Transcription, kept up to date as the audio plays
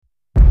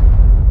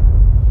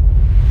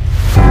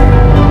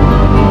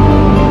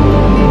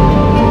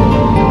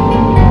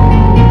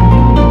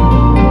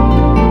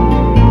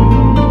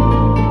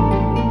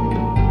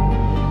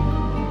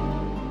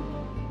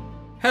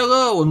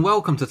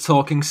Welcome to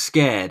Talking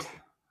Scared.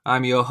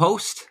 I'm your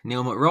host,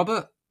 Neil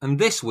McRobert, and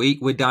this week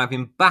we're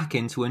diving back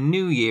into a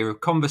new year of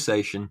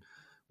conversation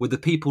with the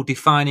people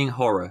defining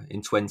horror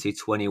in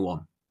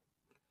 2021.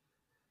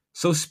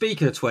 So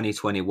speaking of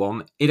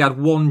 2021, it had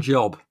one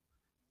job,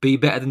 be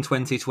better than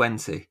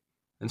 2020,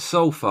 and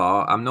so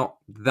far I'm not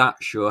that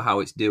sure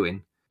how it's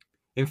doing.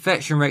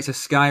 Infection rates are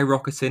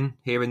skyrocketing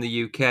here in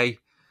the UK,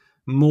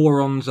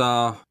 morons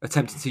are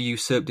attempting to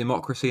usurp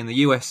democracy in the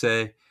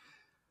USA,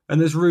 and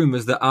there's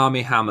rumours that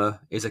Armie Hammer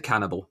is a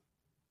cannibal.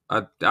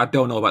 I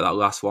don't know about that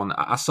last one.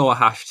 I saw a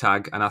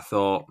hashtag and I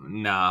thought,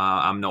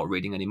 nah, I'm not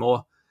reading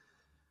anymore.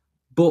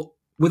 But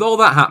with all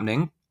that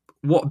happening,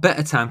 what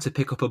better time to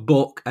pick up a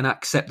book and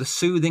accept the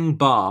soothing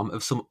balm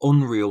of some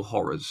unreal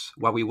horrors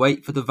while we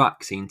wait for the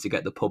vaccine to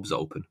get the pubs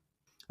open?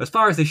 As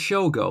far as this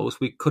show goes,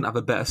 we couldn't have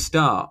a better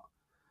start.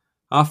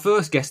 Our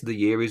first guest of the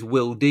year is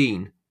Will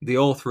Dean, the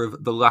author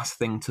of The Last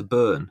Thing to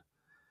Burn.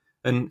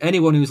 And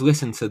anyone who's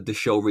listened to the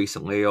show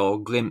recently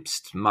or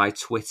glimpsed my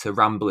Twitter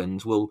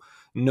ramblings will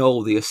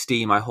know the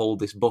esteem I hold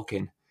this book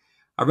in.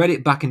 I read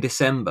it back in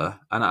December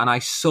and I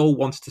so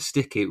wanted to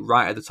stick it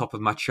right at the top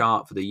of my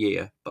chart for the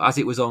year. But as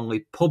it was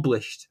only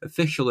published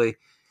officially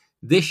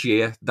this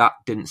year, that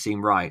didn't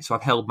seem right. So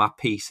I've held my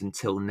peace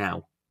until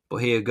now.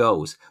 But here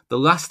goes. The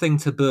Last Thing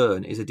to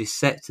Burn is a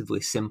deceptively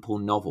simple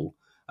novel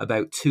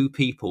about two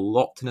people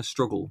locked in a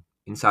struggle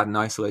inside an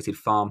isolated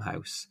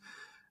farmhouse.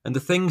 And the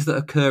things that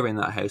occur in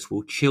that house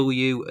will chill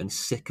you and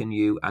sicken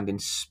you and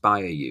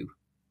inspire you.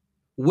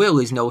 Will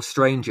is no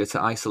stranger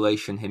to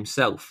isolation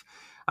himself.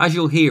 As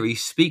you'll hear, he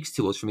speaks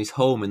to us from his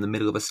home in the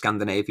middle of a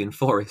Scandinavian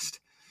forest.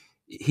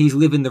 He's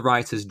living the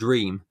writer's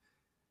dream.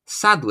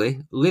 Sadly,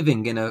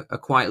 living in a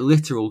quite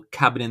literal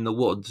cabin in the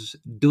woods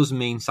does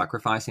mean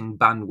sacrificing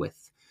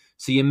bandwidth.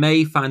 So you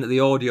may find that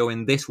the audio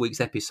in this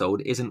week's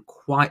episode isn't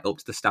quite up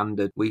to the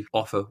standard we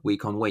offer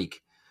week on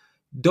week.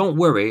 Don't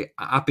worry,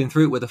 I've been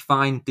through it with a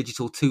fine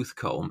digital tooth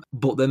comb,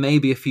 but there may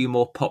be a few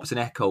more pops and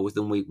echoes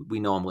than we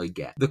normally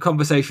get. The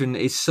conversation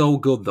is so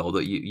good, though,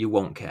 that you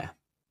won't care.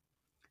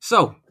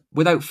 So,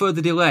 without further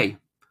delay,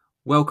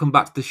 welcome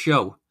back to the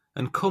show,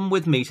 and come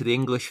with me to the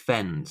English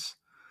Fens.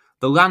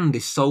 The land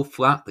is so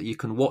flat that you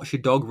can watch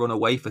your dog run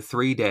away for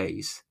 3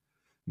 days.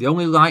 The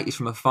only light is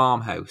from a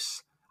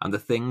farmhouse, and the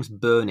things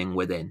burning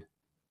within.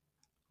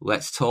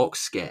 Let's talk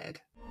scared.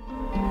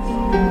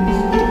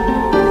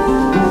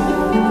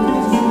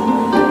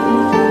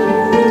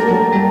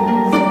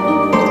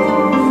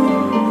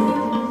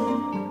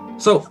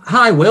 So,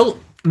 hi Will,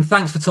 and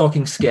thanks for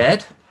talking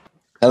scared.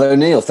 Hello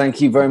Neil,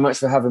 thank you very much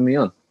for having me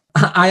on.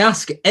 I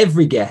ask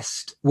every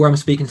guest where I'm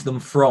speaking to them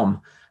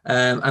from,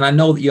 and I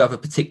know that you have a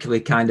particularly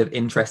kind of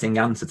interesting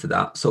answer to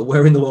that. So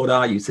where in the world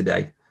are you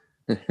today?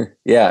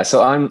 Yeah,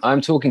 so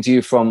I'm talking to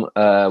you from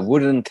a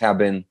wooden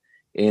cabin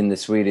in the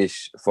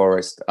Swedish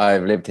forest.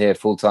 I've lived here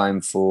full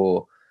time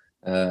for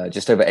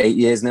just over 8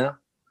 years now,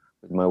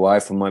 with my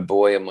wife and my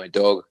boy and my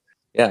dog.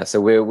 Yeah, so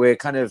we're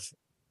kind of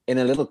in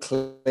a little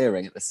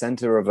clearing at the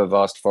center of a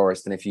vast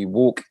forest, and if you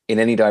walk in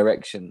any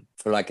direction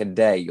for like a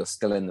day, you're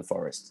still in the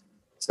forest.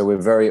 So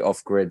we're very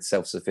off-grid,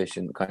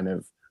 self-sufficient kind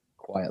of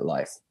quiet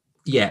life.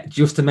 Yeah,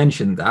 just to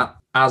mention that,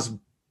 as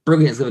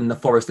brilliant as living in the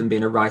forest and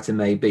being a writer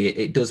may be,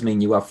 it does mean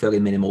you have fairly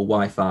minimal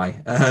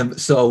Wi-Fi.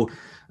 So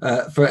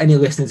for any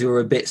listeners who are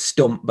a bit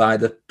stumped by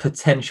the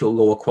potential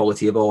lower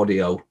quality of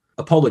audio,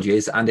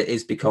 apologies, and it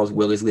is because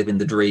Will is living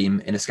the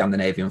dream in a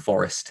Scandinavian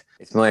forest.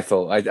 It's my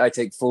fault. I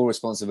take full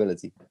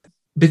responsibility.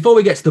 Before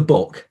we get to the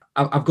book,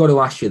 I've got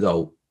to ask you,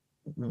 though,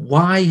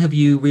 why have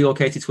you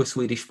relocated to a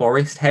Swedish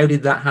forest? How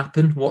did that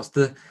happen? What's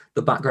the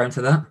background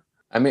to that?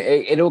 I mean,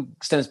 it all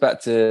stems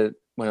back to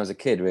when I was a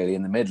kid, really,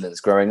 in the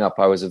Midlands. Growing up,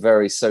 I was a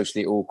very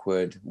socially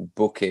awkward,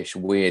 bookish,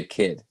 weird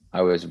kid.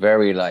 I was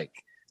very I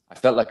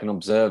felt like an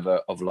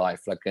observer of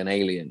life, like an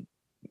alien.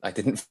 I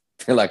didn't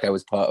feel like I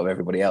was part of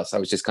everybody else. I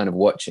was just kind of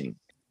watching.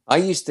 I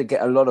used to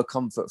get a lot of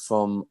comfort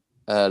from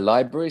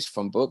libraries,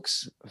 from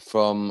books,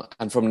 from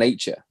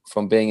nature,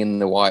 from being in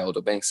the wild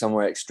or being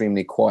somewhere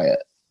extremely quiet.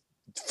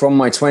 From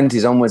my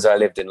 20s onwards, I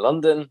lived in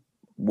London,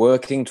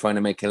 working, trying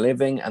to make a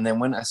living. And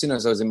then as soon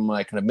as I was in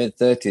my kind of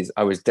mid-30s,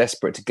 I was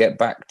desperate to get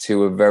back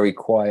to a very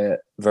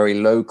quiet, very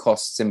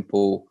low-cost,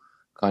 simple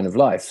kind of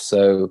life.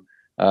 So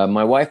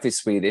my wife is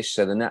Swedish,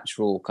 so the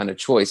natural kind of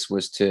choice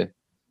was to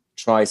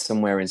try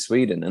somewhere in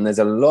Sweden. And there's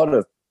a lot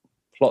of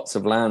plots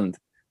of land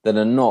that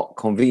are not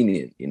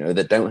convenient,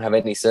 that don't have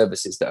any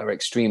services, that are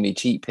extremely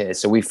cheap here.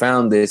 So we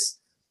found this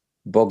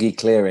boggy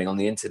clearing on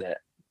the internet,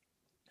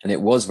 and it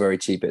was very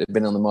cheap. It had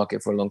been on the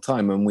market for a long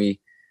time, and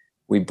we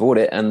bought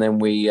it, and then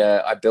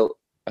I built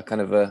a kind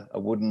of a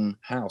wooden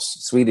house,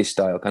 Swedish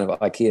style, kind of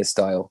IKEA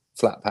style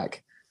flat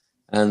pack,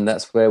 and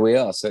that's where we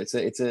are. So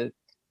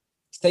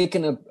it's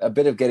taken a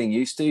bit of getting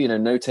used to,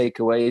 no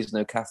takeaways,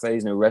 no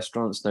cafes, no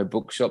restaurants, no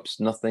bookshops,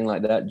 nothing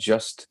like that,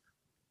 just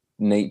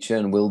nature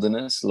and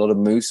wilderness, a lot of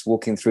moose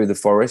walking through the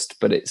forest,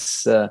 but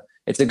it's a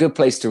good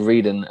place to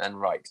read and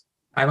write.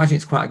 I imagine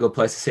it's quite a good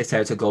place to sit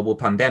out a global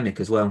pandemic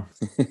as well.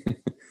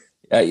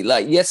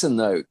 Yes and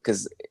no,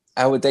 because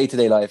our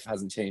day-to-day life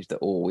hasn't changed at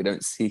all. We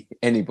don't see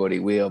anybody.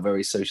 We are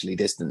very socially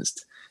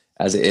distanced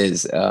as it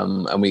is.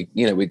 And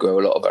we grow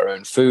a lot of our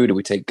own food.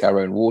 We take our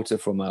own water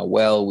from our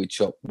well. We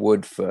chop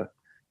wood for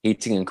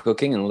heating and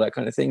cooking and all that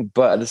kind of thing.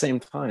 But at the same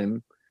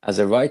time, as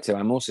a writer,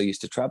 I'm also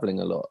used to traveling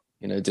a lot,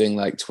 doing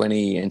like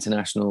 20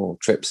 international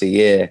trips a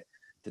year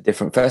to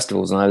different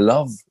festivals. And I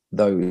love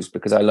those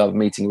because I love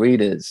meeting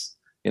readers.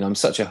 I'm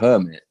such a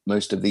hermit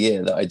most of the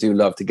year that I do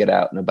love to get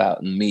out and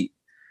about and meet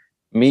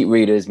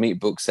readers, meet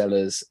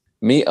booksellers,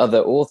 meet other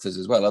authors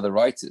as well, other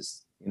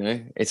writers.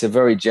 It's a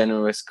very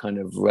generous kind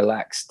of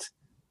relaxed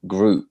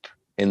group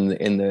in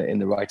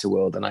the writer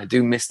world, and I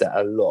do miss that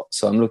a lot.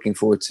 So I'm looking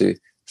forward to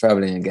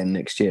traveling again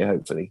next year,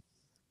 hopefully.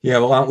 Yeah,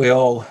 well, aren't we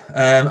all?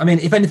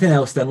 If anything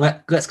else, then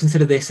let's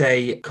consider this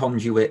a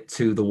conduit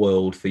to the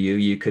world for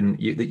you.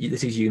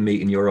 This is you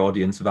meeting your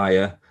audience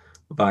via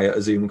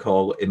a Zoom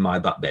call in my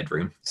back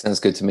bedroom. Sounds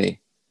good to me.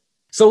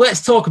 So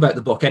let's talk about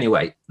the book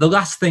anyway. The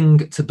Last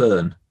Thing to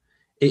Burn.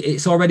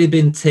 It's already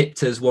been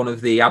tipped as one of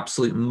the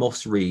absolute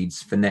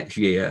must-reads for next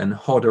year, and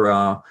Hodder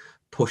are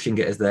pushing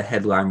it as their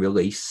headline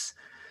release.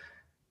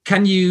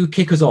 Can you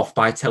kick us off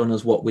by telling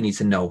us what we need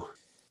to know?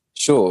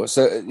 Sure.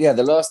 So, yeah,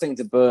 The Last Thing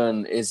to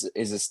Burn is a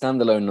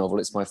standalone novel.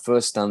 It's my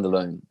first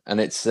standalone,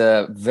 and it's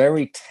a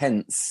very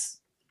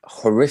tense,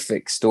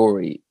 horrific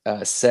story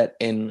set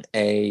in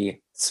a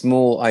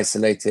small,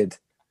 isolated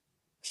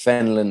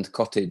Fenland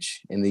cottage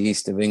in the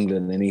east of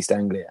England, in East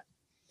Anglia.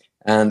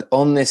 And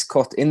in this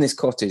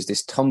cottage,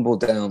 this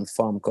tumble-down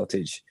farm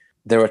cottage,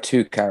 there are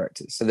two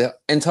characters. So the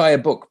entire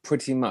book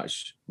pretty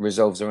much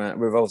revolves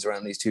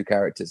around these two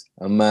characters,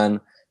 a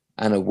man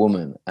and a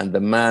woman. And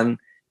the man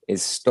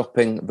is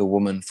stopping the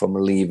woman from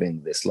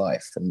leaving this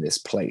life and this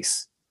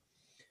place.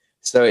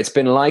 So it's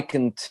been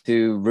likened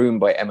to Room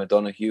by Emma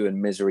Donoghue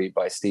and Misery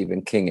by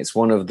Stephen King. It's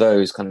one of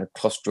those kind of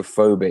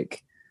claustrophobic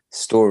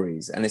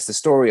stories. And it's the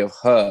story of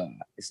her.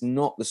 It's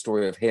not the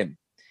story of him.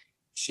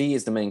 She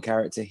is the main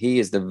character. He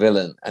is the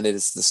villain. And it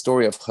is the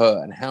story of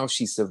her and how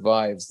she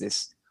survives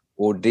this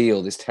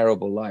ordeal, this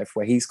terrible life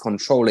where he's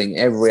controlling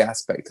every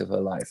aspect of her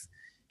life.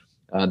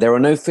 There are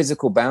no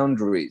physical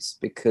boundaries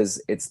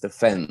because it's the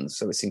Fens.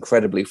 So it's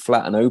incredibly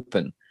flat and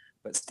open.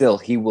 But still,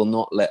 he will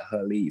not let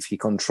her leave. He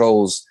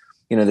controls,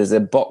 there's a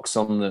box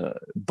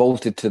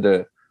bolted to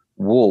the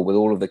wall with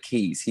all of the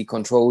keys. He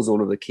controls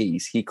all of the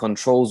keys. He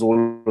controls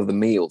all of the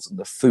meals and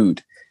the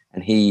food.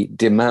 And he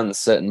demands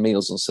certain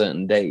meals on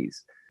certain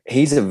days.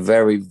 He's a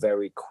very,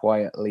 very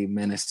quietly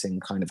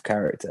menacing kind of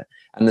character.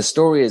 And the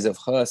story is of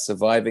her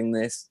surviving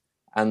this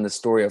and the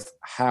story of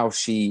how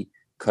she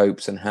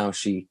copes and how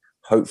she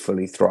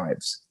hopefully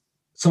thrives.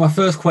 So my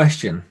first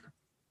question,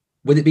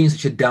 with it being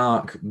such a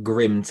dark,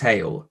 grim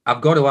tale,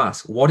 I've got to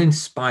ask, what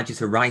inspired you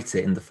to write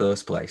it in the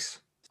first place?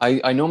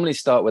 I normally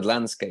start with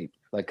landscape,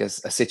 like a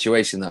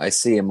situation that I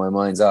see in my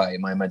mind's eye,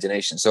 in my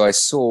imagination. So I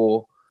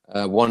saw...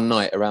 one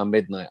night around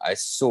midnight, I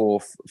saw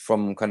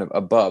from kind of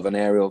above an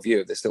aerial view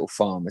of this little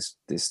farm,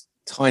 this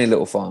tiny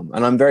little farm.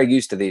 And I'm very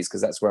used to these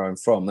because that's where I'm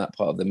from, that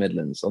part of the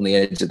Midlands, on the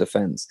edge of the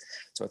fens.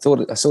 So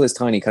I saw this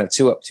tiny kind of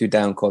 2 up, 2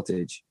 down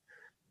cottage,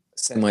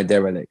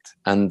 semi-derelict,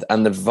 and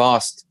the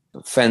vast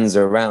fens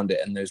around it,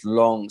 and those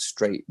long,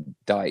 straight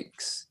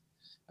dikes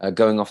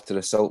going off to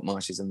the salt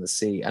marshes and the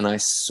sea. And I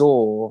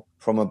saw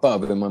from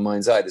above, in my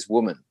mind's eye, this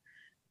woman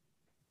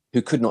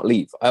who could not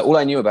leave. All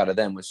I knew about her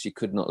then was she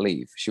could not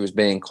leave. She was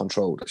being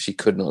controlled. She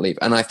could not leave.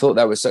 And I thought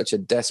that was such a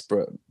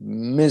desperate,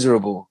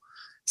 miserable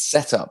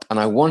setup. And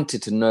I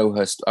wanted to know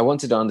her. I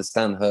wanted to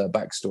understand her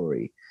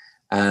backstory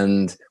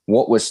and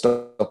what was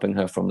stopping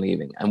her from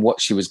leaving and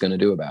what she was going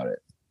to do about it.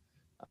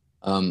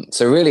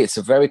 So really, it's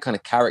a very kind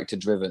of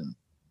character-driven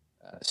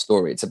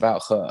story. It's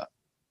about her.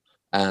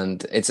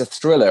 And it's a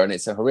thriller, and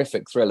it's a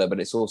horrific thriller, but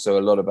it's also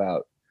a lot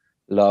about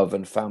love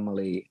and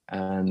family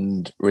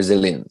and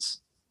resilience.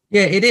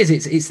 Yeah, it is.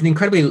 It's an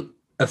incredibly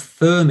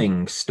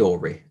affirming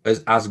story,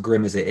 as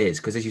grim as it is,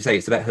 because as you say,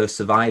 it's about her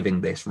surviving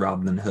this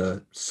rather than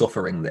her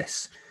suffering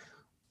this.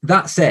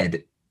 That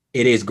said,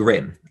 it is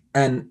grim.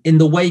 And in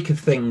the wake of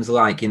things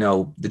like,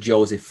 the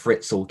Joseph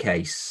Fritzl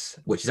case,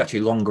 which is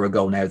actually longer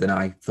ago now than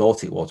I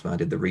thought it was when I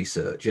did the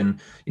research. And,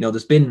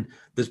 there's been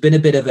a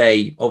bit of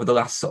over the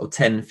last sort of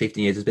 10,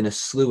 15 years, there's been a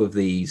slew of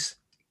these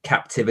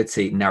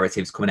captivity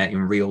narratives coming out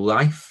in real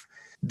life.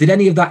 Did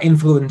any of that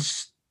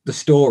influence the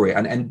story,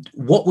 and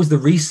what was the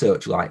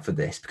research like for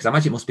this? Because I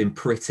imagine it must have been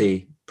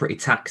pretty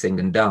taxing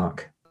and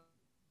dark.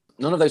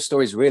 None of those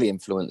stories really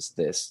influenced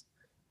this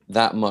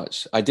that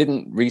much. I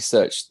didn't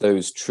research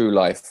those true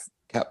life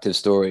captive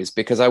stories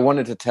because I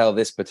wanted to tell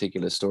this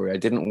particular story. I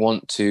didn't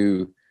want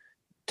to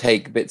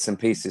take bits and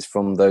pieces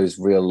from those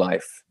real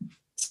life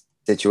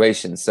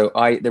situations. So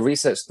the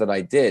research that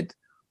I did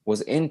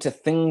was into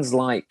things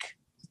like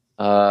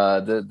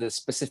the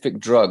specific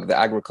drug, the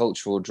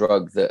agricultural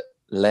drug that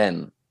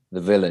Len, the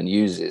villain,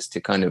 uses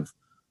to kind of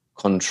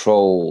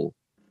control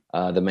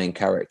the main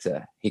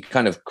character. He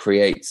kind of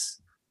creates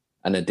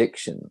an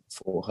addiction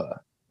for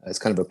her. It's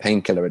kind of a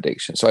painkiller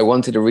addiction. So I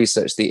wanted to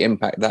research the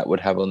impact that would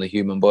have on the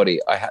human body.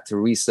 I had to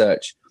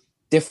research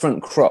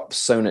different crops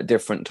sown at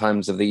different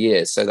times of the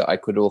year so that I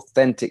could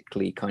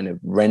authentically kind of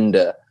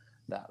render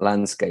that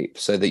landscape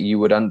so that you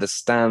would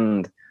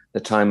understand the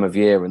time of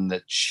year and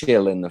the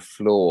chill in the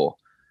floor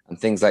and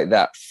things like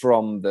that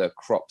from the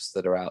crops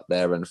that are out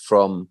there and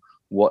from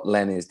what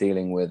Len is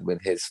dealing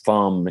with his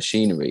farm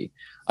machinery.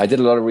 I did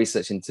a lot of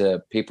research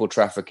into people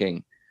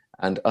trafficking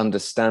and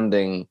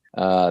understanding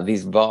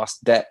these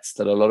vast debts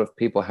that a lot of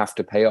people have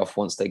to pay off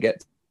once they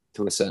get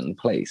to a certain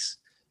place.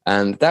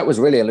 And that was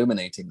really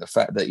illuminating, the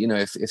fact that, you know,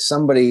 if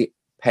somebody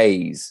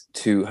pays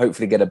to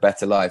hopefully get a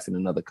better life in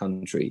another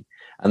country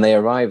and they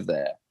arrive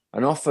there,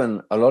 and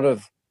often a lot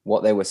of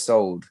what they were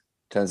sold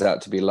turns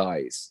out to be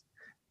lies.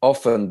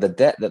 Often the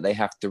debt that they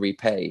have to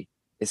repay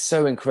is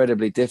so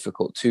incredibly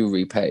difficult to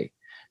repay,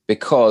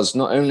 because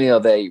not only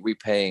are they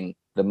repaying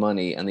the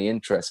money and the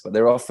interest, but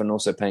they're often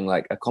also paying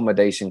like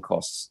accommodation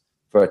costs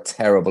for a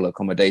terrible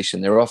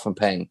accommodation. They're often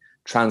paying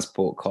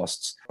transport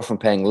costs, often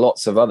paying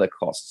lots of other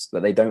costs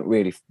that they don't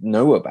really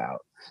know about,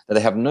 that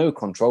they have no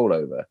control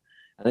over.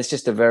 And it's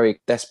just a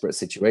very desperate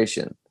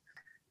situation.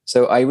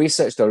 So I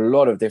researched a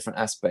lot of different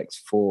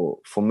aspects for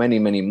many,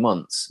 many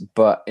months.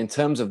 But in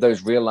terms of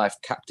those real life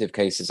captive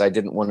cases, I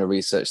didn't want to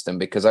research them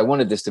because I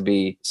wanted this to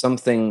be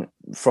something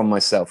from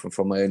myself and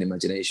from my own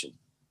imagination.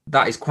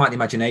 That is quite the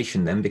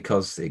imagination then,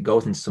 because it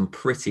goes into some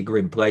pretty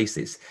grim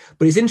places.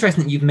 But it's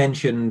interesting that you've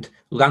mentioned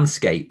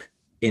landscape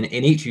in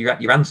each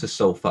of your answers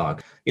so far.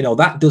 You know,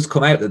 that does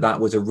come out that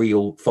was a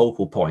real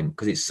focal point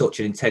because it's such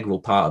an integral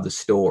part of the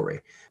story.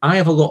 I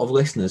have a lot of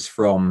listeners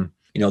from,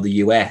 you know, the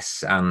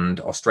US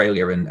and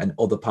Australia and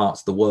other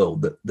parts of the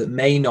world that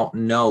may not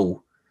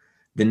know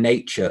the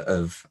nature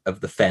of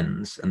the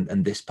Fens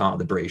and this part of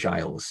the British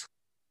Isles.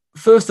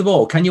 First of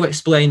all, can you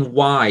explain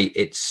why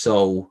it's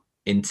so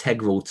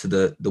integral to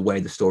the way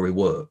the story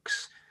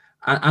works?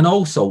 And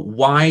also,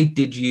 why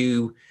did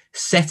you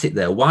set it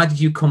there? Why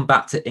did you come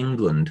back to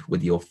England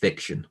with your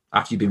fiction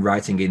after you've been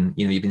writing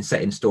you've been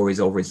setting stories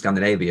over in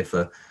Scandinavia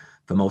for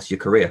most of your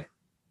career?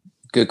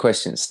 Good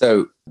question.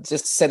 So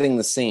just setting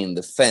the scene,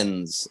 the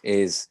Fens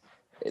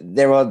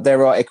there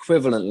are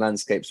equivalent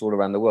landscapes all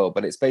around the world,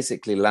 but it's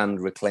basically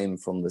land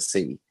reclaimed from the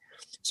sea.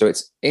 So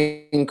it's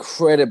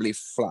incredibly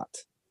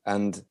flat.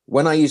 And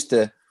when I used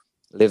to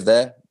live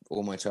there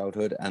all my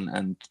childhood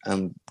and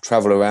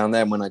travel around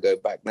there, and when I go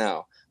back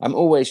now, I'm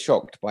always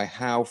shocked by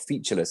how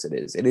featureless it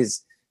is. It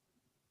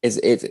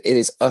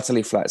is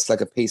utterly flat. It's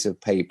like a piece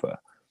of paper.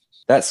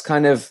 That's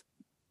kind of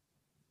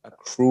a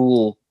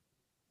cruel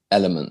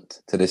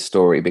element to this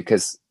story,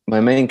 because my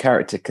main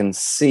character can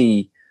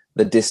see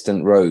the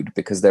distant road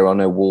because there are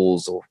no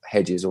walls or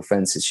hedges or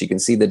fences. She can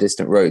see the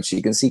distant road. She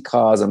can see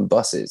cars and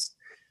buses.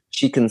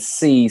 She can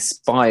see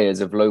spires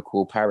of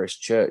local parish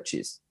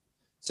churches.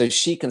 So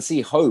she can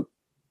see hope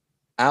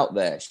out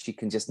there. She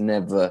can just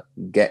never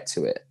get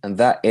to it. And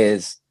that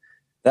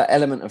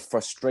element of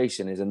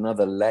frustration is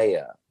another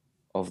layer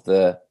of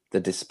the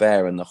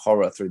despair and the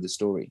horror through the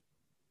story.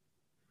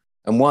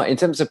 And in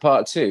terms of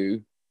part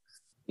two,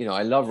 you know,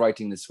 I love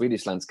writing the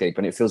Swedish landscape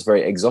and it feels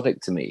very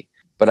exotic to me.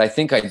 But I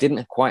think I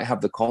didn't quite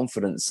have the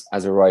confidence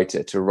as a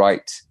writer to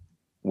write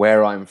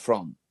where I'm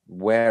from,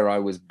 where I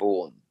was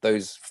born,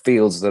 those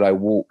fields that I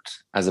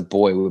walked as a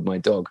boy with my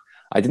dog.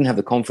 I didn't have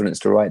the confidence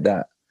to write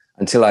that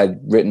until I'd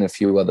written a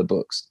few other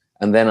books.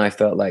 And then I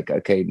felt like,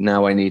 okay,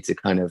 now I need to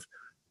kind of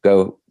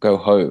go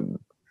home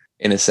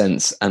in a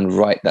sense and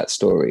write that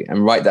story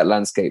and write that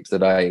landscape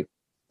that I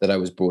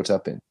was brought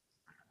up in.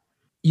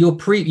 You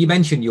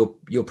mentioned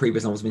your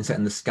previous novels have been set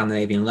in the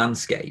Scandinavian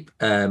landscape.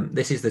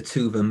 This is the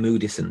Tuva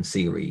Moodysson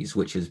series,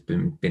 which has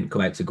been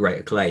come out to great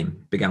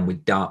acclaim. Began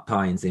with Dark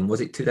Pines in,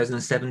 was it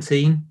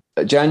 2017?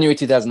 January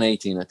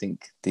 2018, I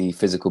think the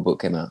physical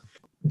book came out.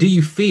 Do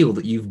you feel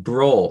that you've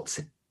brought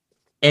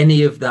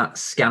any of that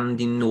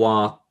Scandi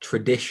noir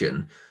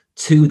tradition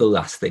to The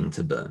Last Thing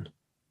to Burn?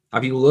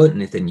 Have you learned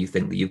anything you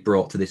think that you've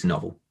brought to this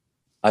novel?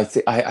 I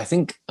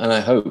think, and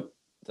I hope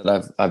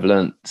that I've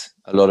learned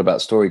a lot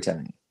about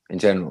storytelling in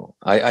general.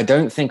 I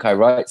don't think I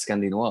write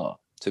Scandi noir,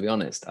 to be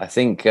honest. I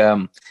think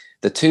the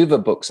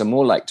Tuva books are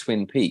more like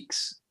Twin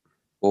Peaks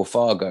or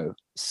Fargo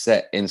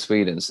set in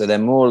Sweden. So they're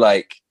more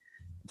like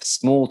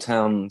small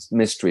town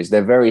mysteries.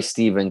 They're very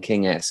Stephen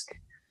King-esque.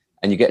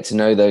 And you get to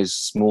know those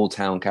small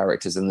town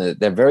characters, and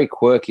they're very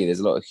quirky.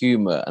 There's a lot of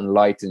humor and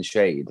light and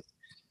shade.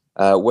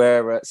 So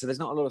there's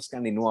not a lot of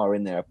Scandi noir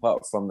in there,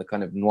 apart from the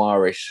kind of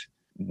noirish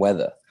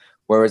weather.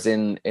 Whereas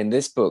in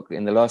this book,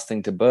 in The Last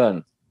Thing to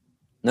Burn,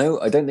 no,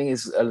 I don't think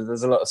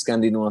there's a lot of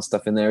Scandi noir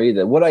stuff in there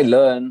either. What I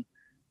learn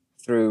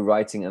through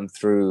writing and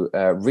through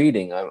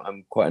reading,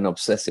 I'm quite an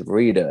obsessive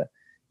reader,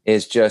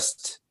 is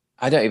just,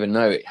 I don't even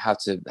know how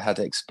to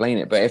explain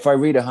it. But if I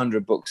read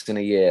 100 books in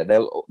a year,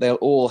 they'll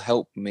all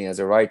help me as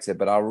a writer.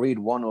 But I'll read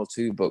one or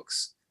two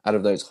books out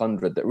of those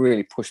 100 that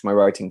really push my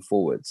writing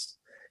forwards.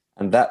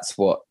 And that's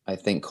what I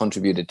think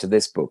contributed to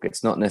this book.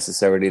 It's not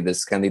necessarily the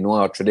Scandi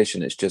noir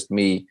tradition. It's just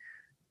me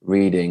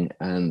reading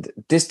and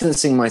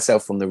distancing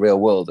myself from the real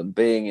world and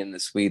being in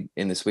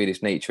the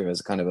Swedish nature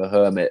as kind of a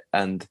hermit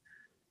and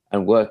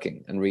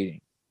working and reading.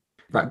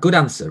 Right, good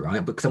answer,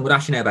 right? Because I'm going to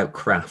ask you now about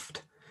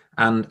craft.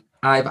 And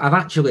I've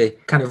actually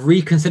kind of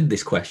reconsidered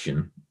this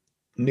question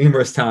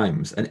numerous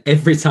times, and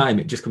every time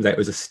it just comes out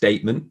as a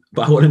statement.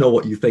 But I want to know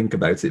what you think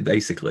about it,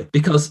 basically,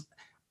 because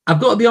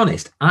I've got to be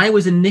honest. I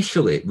was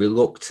initially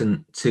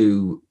reluctant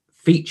to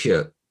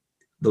feature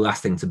The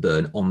Last Thing to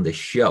Burn on this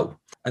show,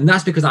 and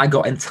that's because I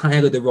got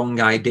entirely the wrong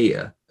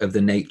idea of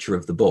the nature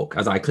of the book,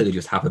 as I clearly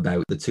just have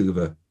about the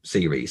Tuva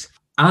series.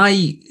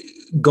 I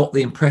got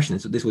the impression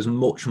that this was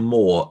much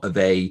more of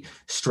a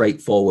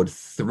straightforward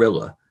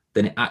thriller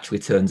than it actually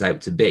turns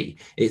out to be.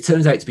 It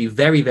turns out to be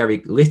very,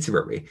 very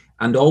literary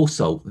and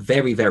also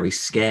very, very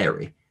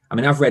scary. I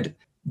mean, I've read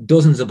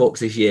dozens of books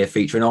this year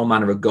featuring all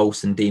manner of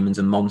ghosts and demons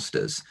and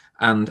monsters.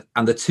 And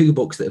the two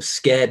books that have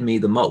scared me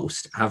the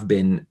most have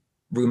been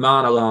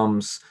Rumaan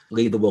Alarm's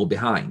Leave the World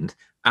Behind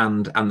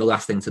and The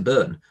Last Thing to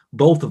Burn,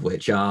 both of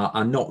which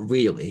are not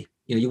really,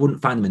 you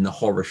wouldn't find them in the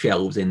horror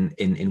shelves in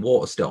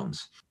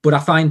Waterstones. But I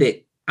find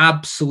it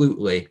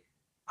absolutely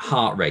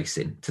heart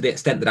racing to the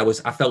extent that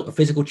I felt a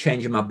physical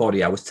change in my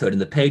body. I was turning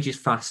the pages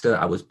faster.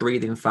 I was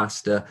breathing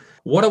faster.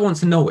 What I want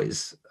to know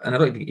is, and I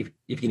don't know if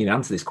you can even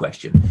answer this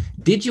question,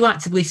 did you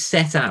actively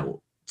set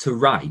out to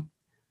write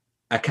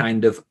a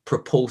kind of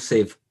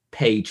propulsive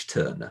page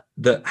turner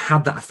that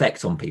had that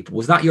effect on people?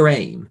 Was that your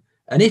aim?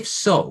 And if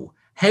so,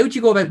 how do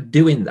you go about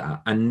doing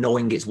that and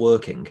knowing it's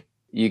working?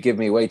 You give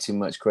me way too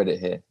much credit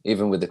here,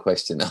 even with the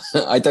question.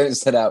 I don't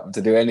set out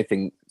to do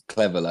anything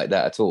clever like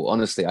that at all.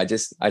 Honestly,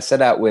 I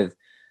set out with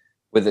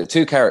the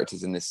two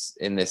characters in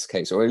this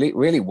case, or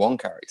really one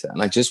character,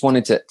 and I just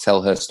wanted to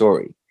tell her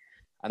story.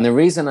 And the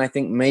reason I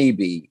think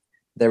maybe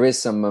there is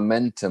some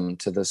momentum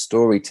to the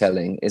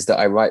storytelling is that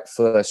I write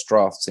first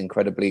drafts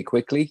incredibly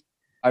quickly.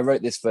 I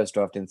wrote this first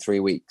draft in 3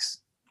 weeks.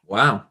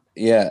 Wow.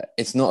 Yeah,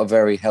 it's not a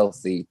very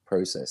healthy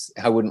process.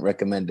 I wouldn't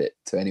recommend it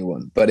to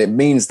anyone, but it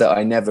means that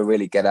I never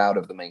really get out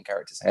of the main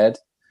character's head,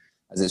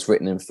 as it's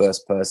written in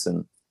first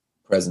person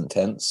present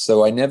tense.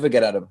 So I never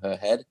get out of her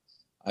head.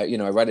 I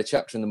write a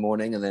chapter in the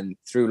morning, and then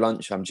through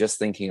lunch, I'm just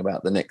thinking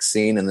about the next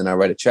scene. And then I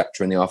write a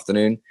chapter in the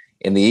afternoon.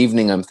 In the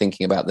evening, I'm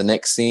thinking about the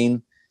next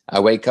scene. I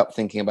wake up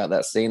thinking about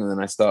that scene, and then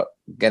I start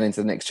getting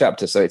to the next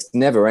chapter. So it's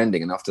never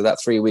ending. And after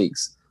that 3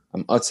 weeks,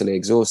 I'm utterly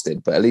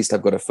exhausted, but at least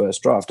I've got a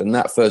first draft. And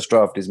that first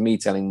draft is me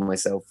telling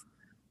myself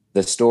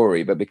the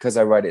story. But because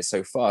I write it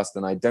so fast,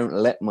 then I don't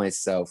let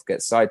myself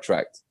get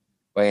sidetracked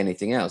by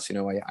anything else.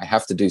 I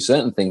have to do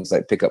certain things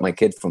like pick up my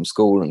kid from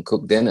school and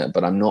cook dinner,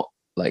 but I'm not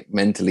like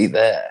mentally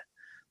there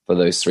for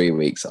those 3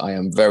 weeks. I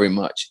am very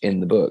much in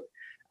the book.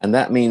 And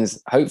that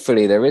means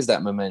hopefully there is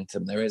that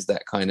momentum. There is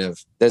that kind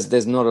of,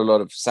 there's not a lot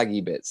of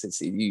saggy bits.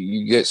 It's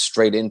you get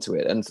straight into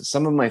it. And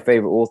some of my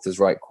favorite authors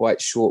write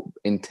quite short,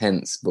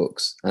 intense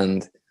books.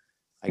 And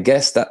I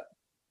guess that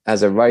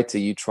as a writer,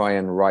 you try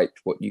and write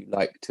what you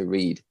like to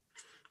read.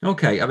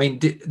 Okay. I mean,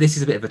 this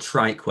is a bit of a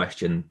trite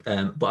question,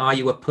 but are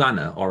you a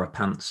planner or a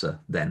pantser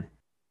then?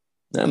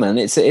 No, man,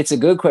 it's a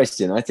good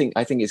question. I think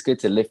it's good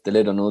to lift the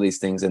lid on all these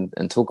things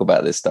and talk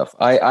about this stuff.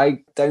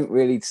 I don't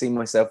really see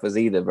myself as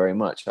either very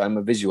much. I'm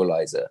a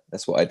visualizer.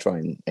 That's what I try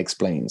and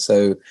explain.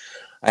 So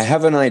I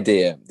have an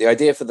idea. The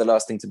idea for The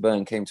Last Thing to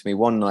Burn came to me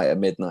one night at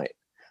midnight.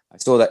 I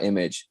saw that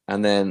image,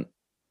 and then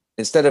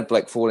instead of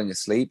like falling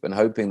asleep and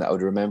hoping that I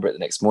would remember it the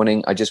next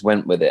morning, I just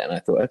went with it. And I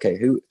thought, okay,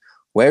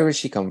 where has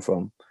she come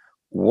from?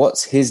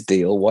 What's his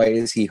deal? Why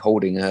is he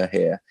holding her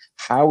here?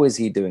 How is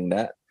he doing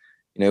that?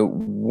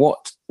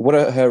 What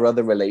are her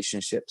other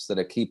relationships that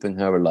are keeping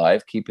her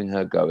alive, keeping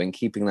her going,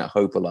 keeping that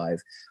hope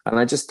alive? And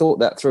I just thought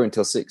that through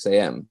until 6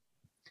 a.m.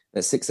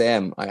 At 6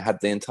 a.m., I had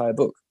the entire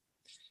book.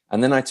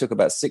 And then I took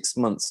about 6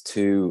 months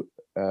to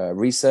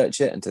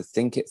research it and to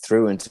think it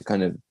through and to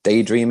kind of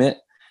daydream it.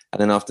 And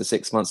then after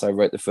 6 months, I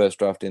wrote the first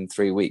draft in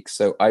 3 weeks.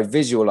 So I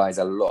visualize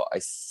a lot. I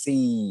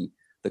see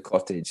the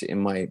cottage in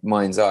my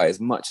mind's eye as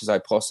much as I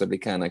possibly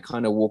can. I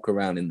kind of walk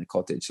around in the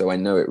cottage, so I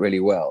know it really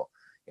well,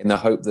 in the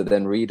hope that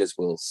then readers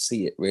will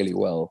see it really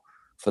well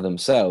for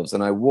themselves.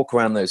 And I walk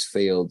around those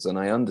fields and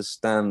I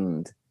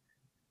understand,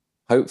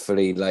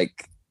 hopefully,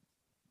 like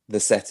the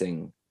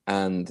setting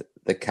and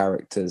the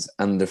characters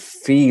and the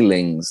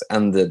feelings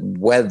and the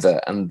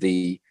weather and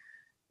the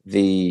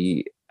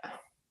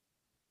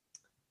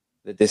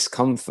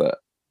discomfort,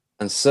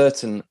 and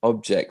certain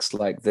objects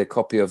like the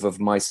copy of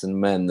Mice and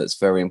Men that's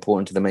very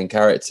important to the main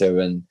character,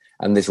 and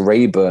this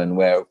Rayburn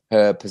where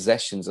her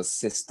possessions are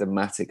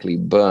systematically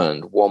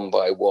burned one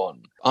by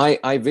one.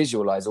 I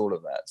visualize all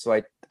of that. So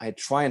I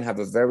try and have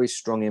a very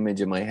strong image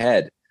in my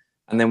head.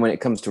 And then when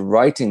it comes to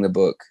writing the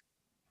book,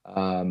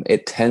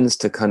 it tends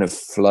to kind of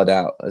flood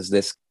out as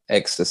this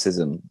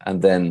exorcism.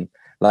 And then,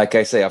 like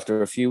I say,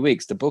 after a few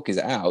weeks, the book is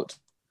out.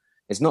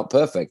 It's not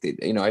perfect.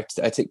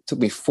 It took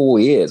me 4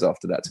 years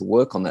after that to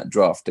work on that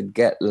draft, to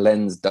get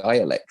Len's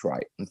dialect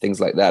right and things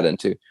like that, and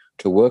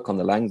to work on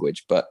the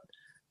language. But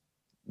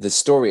the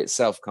story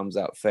itself comes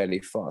out fairly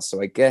fast.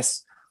 So I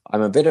guess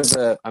I'm a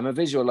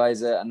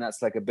visualizer, and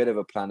that's like a bit of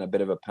a plan, a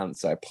bit of a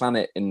pantser. I plan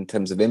it in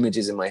terms of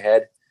images in my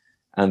head,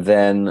 and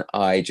then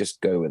I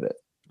just go with it.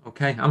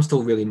 Okay, I'm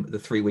still really the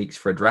 3 weeks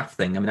for a draft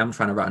thing. I mean, I'm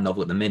trying to write a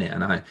novel at the minute,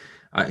 and I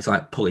it's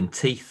like pulling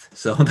teeth.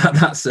 So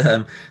that's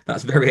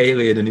very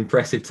alien and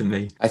impressive to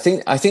me. I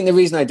think the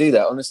reason I do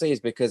that, honestly, is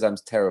because I'm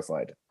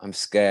terrified. I'm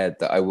scared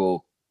that I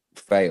will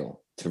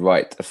fail to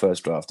write a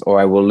first draft, or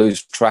I will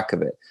lose track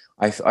of it.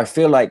 I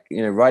feel like,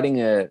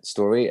 writing a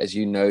story, as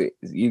you know,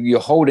 you're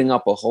holding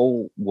up a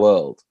whole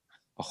world,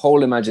 a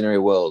whole imaginary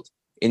world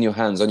in your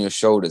hands, on your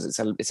shoulders.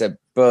 It's a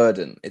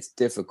burden. It's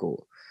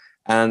difficult.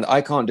 And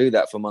I can't do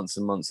that for months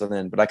and months on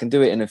end, but I can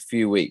do it in a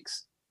few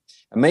weeks.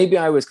 And maybe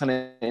I was kind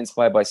of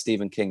inspired by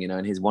Stephen King,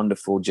 in his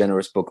wonderful,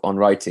 generous book on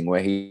writing,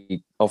 where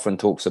he often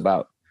talks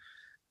about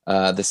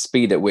the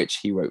speed at which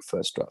he wrote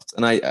first drafts.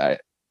 And I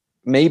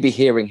maybe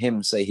hearing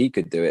him say he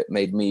could do it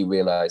made me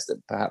realize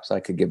that perhaps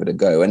I could give it a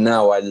go. And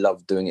now I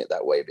love doing it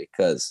that way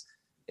because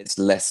it's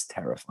less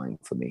terrifying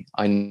for me.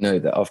 I know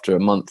that after a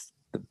month,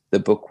 the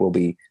book will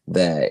be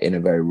there in a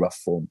very rough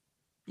form.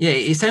 Yeah,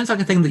 it sounds like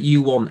a thing that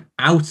you want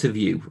out of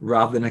you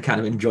rather than a kind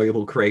of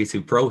enjoyable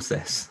creative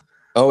process.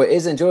 Oh, it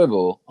is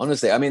enjoyable,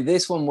 honestly. I mean,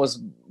 this one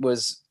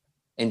was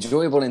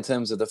enjoyable in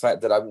terms of the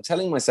fact that I'm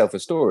telling myself a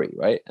story,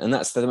 right? And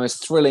that's the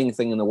most thrilling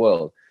thing in the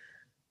world.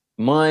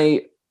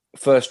 My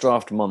first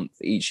draft month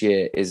each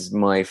year is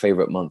my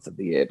favorite month of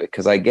the year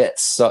because I get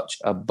such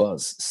a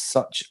buzz,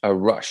 such a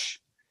rush.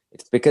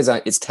 It's because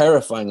it's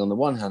terrifying on the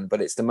one hand,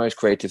 but it's the most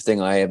creative thing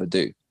I ever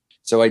do.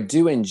 So I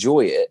do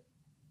enjoy it,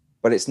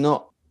 but it's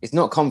not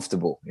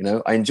comfortable.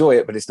 I enjoy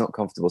it, but it's not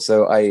comfortable.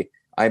 So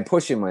I'm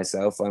pushing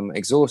myself. I'm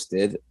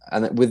exhausted.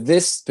 And with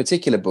this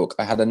particular book,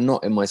 I had a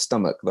knot in my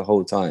stomach the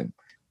whole time.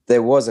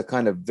 There was a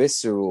kind of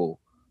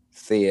visceral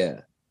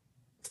fear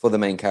for the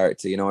main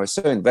character. I was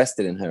so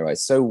invested in her.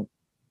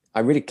 I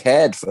really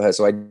cared for her.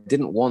 So I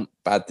didn't want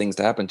bad things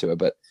to happen to her,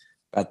 but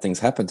bad things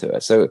happened to her.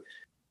 So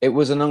it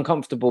was an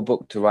uncomfortable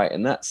book to write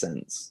in that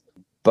sense.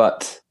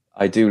 But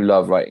I do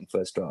love writing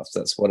first drafts.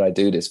 That's what I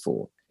do this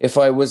for. If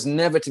I was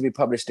never to be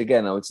published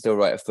again, I would still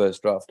write a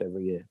first draft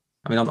every year.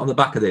 I mean, on the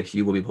back of this,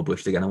 you will be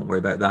published again. I won't worry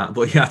about that.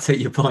 But yeah, I take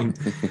your point.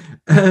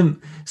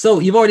 So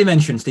you've already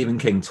mentioned Stephen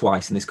King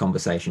twice in this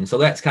conversation. So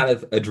let's kind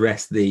of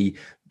address the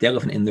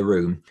elephant in the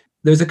room.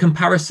 There's a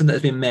comparison that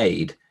has been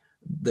made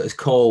that is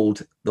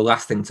called The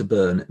Last Thing to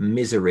Burn,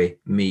 Misery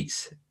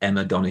meets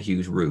Emma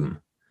Donoghue's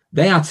Room.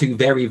 They are two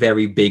very,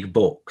 very big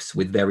books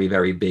with very,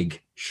 very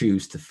big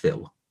shoes to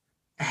fill.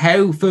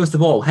 First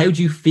of all, how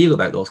do you feel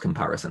about those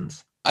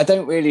comparisons? I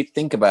don't really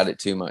think about it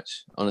too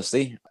much,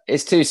 honestly.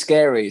 It's too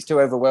scary. It's too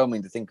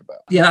overwhelming to think about.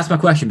 Yeah, that's my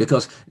question,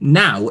 because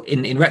now,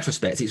 in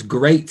retrospect, it's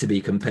great to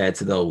be compared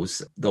to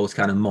those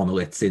kind of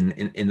monoliths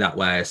in that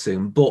way, I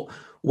assume. But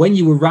when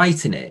you were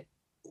writing it,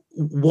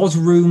 was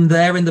Room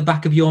there in the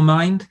back of your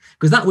mind?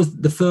 Because that was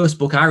the first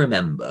book I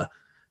remember.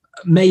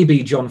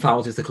 Maybe John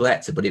Fowles is the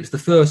Collector, but it was the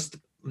first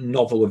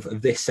novel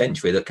of this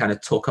century that kind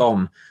of took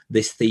on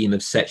this theme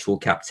of sexual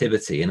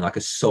captivity in like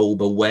a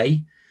sober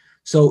way.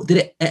 So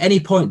at any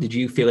point, did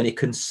you feel any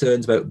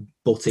concerns about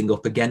butting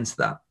up against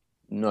that?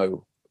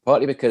 No,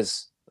 partly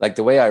because like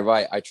the way I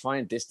write, I try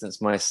and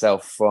distance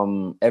myself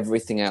from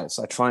everything else.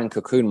 I try and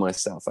cocoon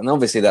myself. And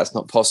obviously that's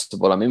not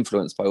possible. I'm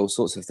influenced by all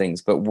sorts of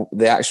things. But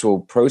the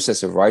actual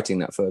process of writing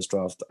that first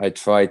draft, I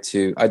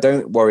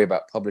don't worry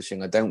about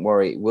publishing. I don't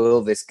worry,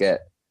 will this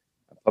get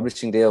a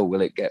publishing deal?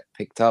 Will it get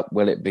picked up?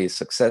 Will it be a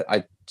success?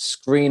 I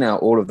screen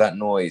out all of that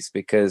noise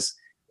because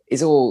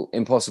it's all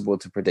impossible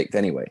to predict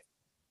anyway.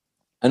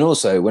 And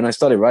also, when I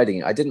started writing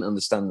it, I didn't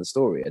understand the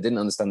story. I didn't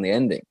understand the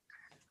ending.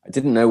 I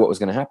didn't know what was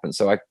going to happen.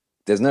 So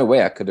there's no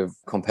way I could have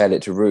compared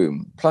it to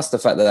Room. Plus the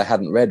fact that I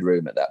hadn't read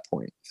Room at that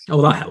point.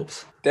 Oh, that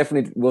helps.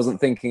 Definitely wasn't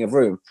thinking of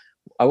Room.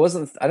 I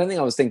don't think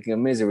I was thinking of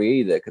Misery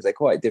either, because they're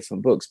quite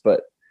different books.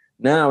 But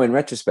now in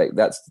retrospect,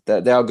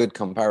 they are good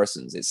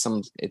comparisons.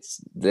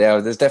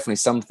 There's definitely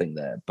something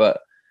there.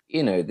 But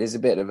there's a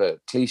bit of a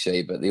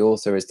cliche, but the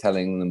author is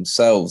telling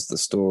themselves the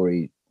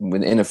story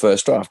in a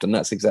first draft, and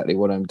that's exactly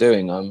what I'm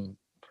doing.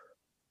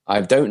 I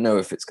don't know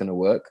if it's going to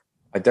work.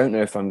 I don't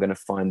know if I'm going to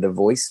find the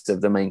voice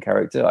of the main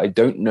character. I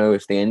don't know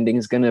if the ending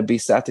is going to be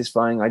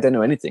satisfying. I don't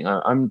know anything.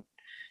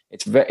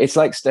 It's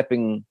like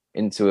stepping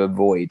into a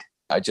void.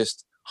 I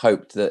just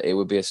hoped that it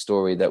would be a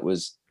story that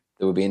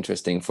would be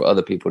interesting for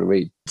other people to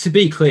read. To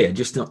be clear,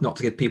 just not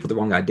to give people the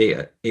wrong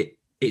idea,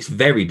 it's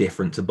very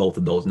different to both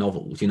of those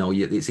novels.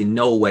 It's in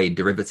no way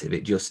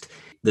derivative.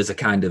 There's a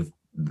kind of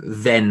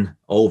then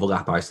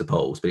overlap, I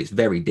suppose, but it's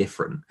very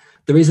different.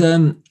 There is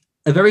a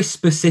very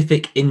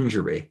specific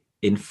injury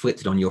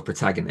inflicted on your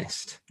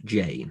protagonist,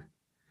 Jane,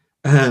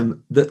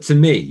 that to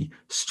me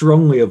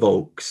strongly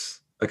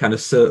evokes a kind of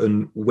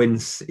certain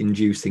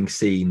wince-inducing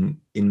scene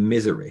in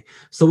Misery.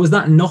 So was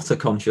that not a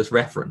conscious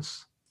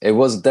reference? It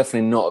was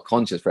definitely not a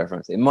conscious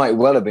reference. It might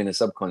well have been a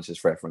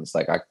subconscious reference.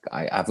 Like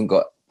I haven't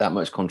got that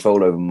much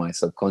control over my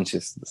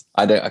subconscious.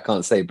 I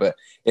can't say, but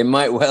it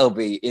might well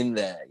be in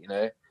there,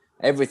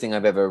 Everything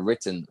I've ever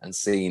written and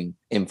seen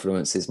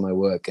influences my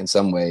work in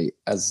some way,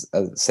 as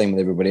same with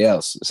everybody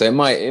else. So it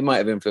might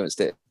have influenced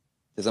it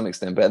to some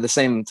extent. But at the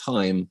same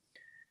time,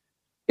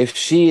 if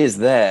she is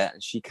there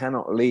and she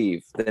cannot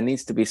leave, there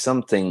needs to be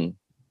something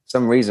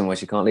some reason why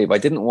she can't leave. I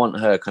didn't want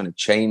her kind of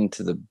chained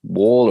to the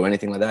wall or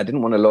anything like that. I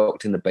didn't want her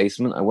locked in the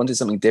basement. I wanted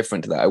something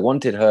different to that. I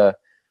wanted her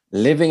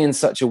living in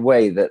such a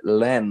way that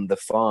Len, the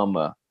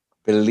farmer,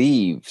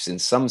 believes in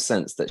some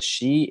sense that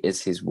she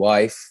is his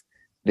wife.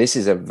 This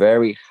is a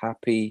very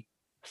happy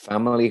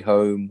family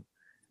home.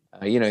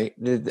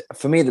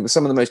 For me,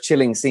 some of the most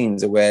chilling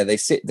scenes are where they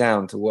sit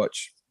down to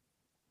watch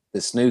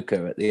the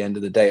snooker at the end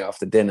of the day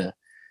after dinner,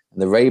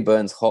 and the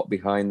Rayburn's hot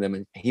behind them,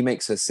 and he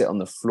makes her sit on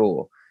the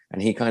floor,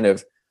 and he kind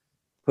of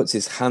puts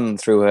his hand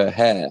through her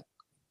hair,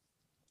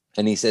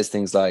 and he says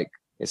things like,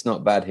 "It's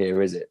not bad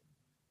here, is it?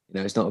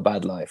 It's not a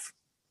bad life.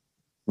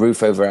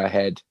 Roof over our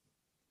head.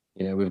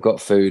 We've got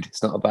food.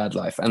 It's not a bad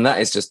life." And that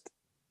is just,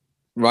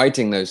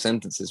 writing those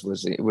sentences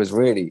was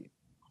really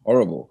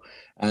horrible.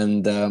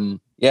 And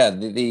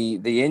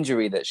the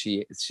injury that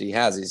she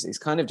has is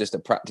kind of just a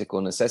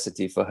practical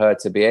necessity for her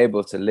to be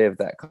able to live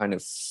that kind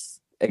of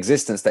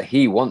existence that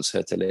he wants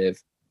her to live,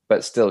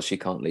 but still she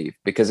can't leave,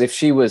 because if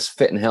she was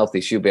fit and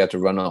healthy, she'll be able to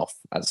run off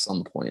at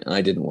some point, and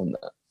I didn't want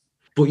that.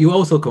 But you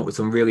also come up with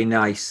some really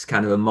nice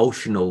kind of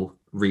emotional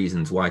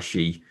reasons why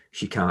she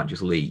can't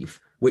just leave,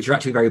 which are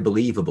actually very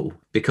believable,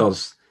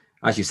 because,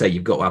 as you say,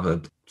 you've got to have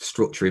a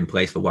structure in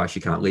place for why she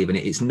can't leave, and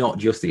it's not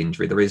just the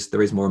injury. There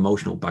is more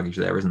emotional baggage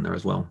there, isn't there,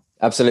 as well?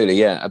 Absolutely,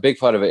 yeah. A big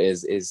part of it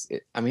is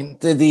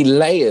the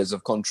layers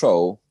of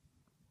control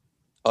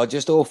are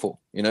just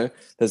awful.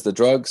 There's the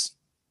drugs,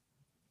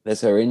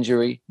 there's her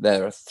injury,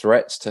 there are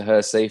threats to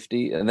her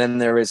safety, and then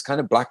there is kind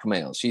of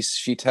blackmail.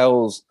 He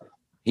tells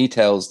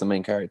the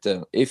main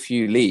character, if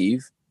you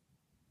leave,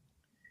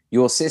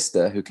 your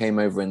sister, who came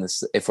over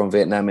from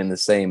Vietnam in the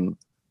same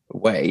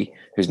way,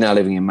 who's now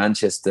living in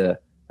Manchester,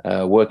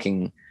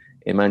 working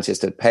in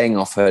Manchester,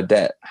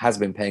 has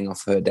been paying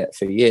off her debt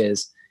for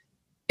years.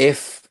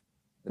 If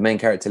the main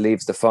character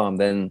leaves the farm,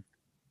 then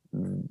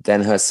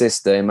her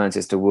sister in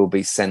Manchester will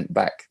be sent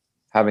back.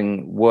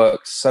 Having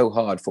worked so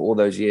hard for all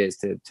those years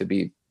to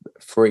be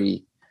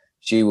free,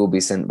 she will be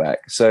sent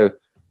back. So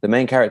the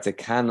main character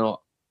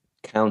cannot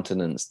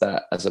countenance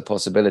that as a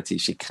possibility.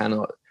 She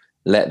cannot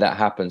let that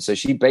happen. So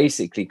she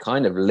basically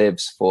kind of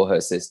lives for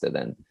her sister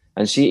then.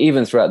 And she,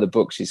 even throughout the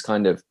book, she's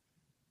kind of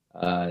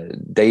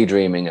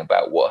daydreaming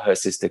about what her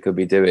sister could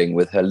be doing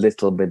with her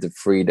little bit of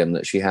freedom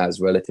that she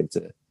has relative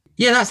to.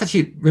 Yeah, that's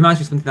actually reminds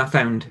me of something I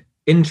found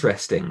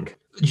interesting.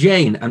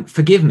 Jane, and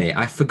forgive me,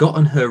 I've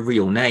forgotten her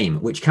real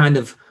name, which kind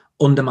of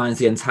undermines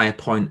the entire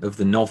point of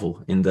the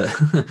novel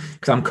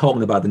because I'm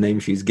calling her by the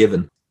name she's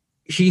given.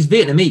 She's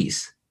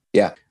Vietnamese.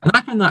 Yeah. And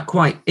I find that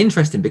quite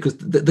interesting, because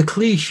the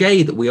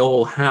cliche that we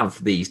all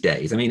have these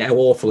days, I mean, how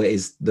awful it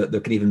is that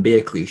there can even be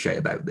a cliche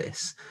about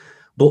this,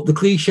 but the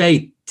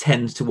cliche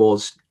tends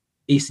towards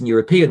Eastern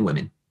European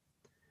women.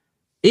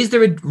 Is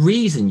there a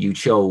reason you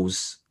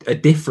chose a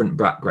different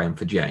background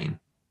for Jane?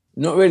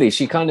 Not really.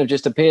 She kind of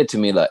just appeared to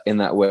me in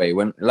that way.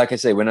 Like I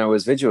say, when I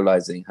was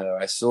visualizing her,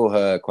 I saw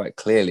her quite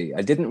clearly.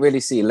 I didn't really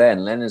see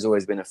Len. Len has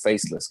always been a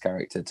faceless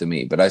character to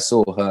me, but I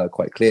saw her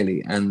quite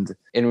clearly. And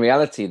in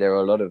reality, there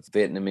are a lot of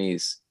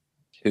Vietnamese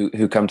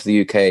who come to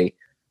the UK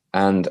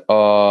and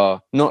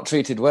are not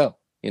treated well,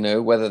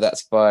 whether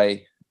that's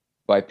by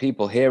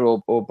people here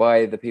or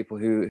by the people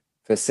who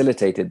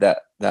facilitated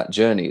that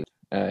journey.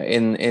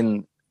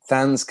 In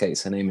Than's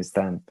case, her name is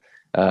Than.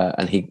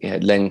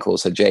 And Len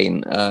calls her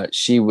Jane.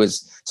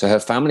 So her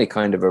family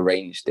kind of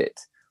arranged it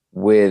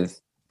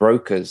with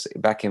brokers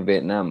back in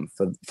Vietnam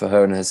for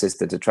her and her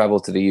sister to travel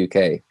to the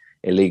UK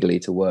illegally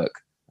to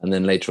work, and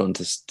then later on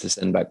to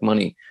send back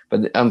money.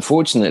 But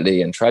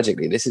unfortunately and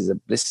tragically, this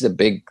is a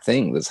big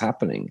thing that's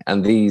happening,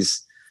 and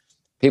these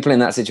people in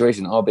that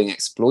situation are being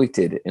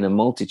exploited in a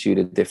multitude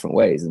of different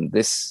ways. And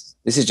this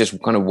is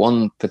just kind of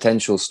one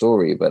potential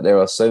story, but there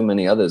are so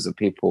many others of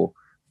people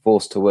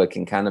forced to work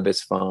in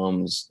cannabis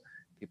farms,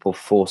 people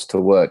forced to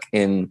work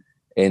in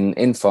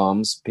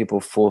farms, people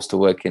forced to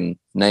work in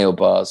nail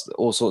bars,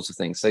 all sorts of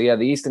things. So yeah,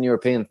 the Eastern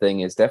European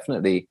thing is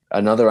definitely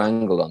another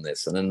angle on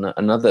this, and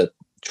another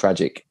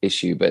tragic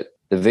issue. But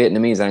the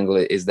Vietnamese angle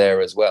is there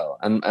as well.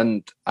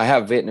 And I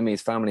have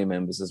Vietnamese family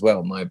members as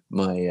well.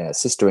 My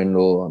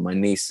sister-in-law, my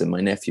niece, and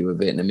my nephew are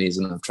Vietnamese,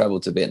 and I've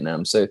traveled to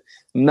Vietnam. So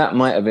that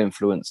might have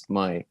influenced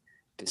my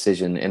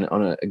decision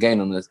on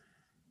an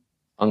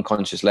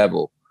unconscious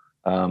level,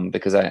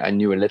 because I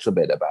knew a little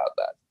bit about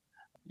that.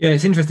 Yeah,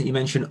 it's interesting you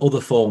mentioned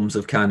other forms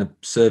of kind of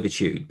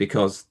servitude,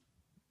 because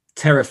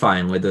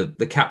terrifyingly,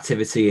 the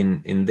captivity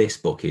in this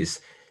book is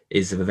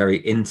of a very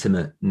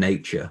intimate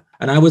nature.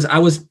 And I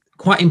was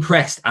quite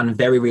impressed and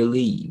very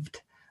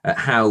relieved at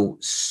how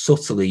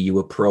subtly you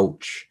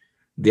approach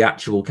the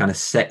actual kind of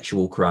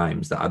sexual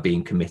crimes that are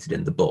being committed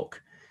in the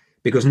book,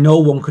 because no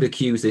one could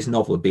accuse this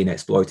novel of being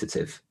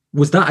exploitative.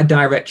 Was that a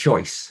direct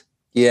choice?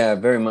 Yeah,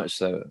 very much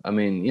so. I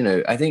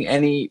mean, I think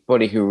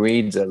anybody who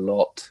reads a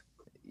lot,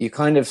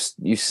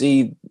 you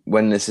see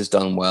when this is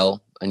done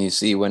well, and you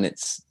see when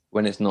it's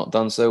not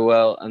done so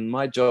well. And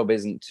my job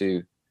isn't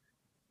to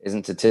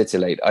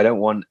titillate. I don't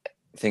want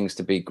things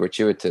to be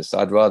gratuitous.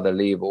 I'd rather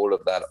leave all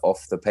of that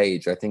off the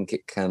page. I think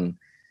it can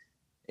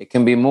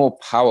be more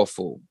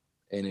powerful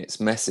in its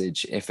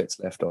message if it's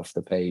left off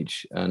the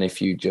page, and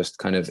if you just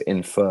kind of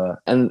infer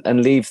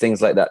and leave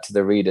things like that to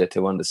the reader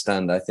to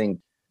understand. I think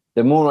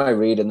the more I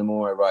read and the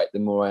more I write, the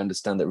more I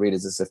understand that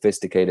readers are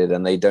sophisticated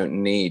and they don't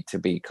need to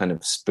be kind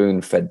of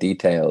spoon-fed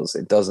details.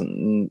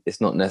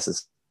 It's not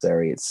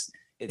necessary.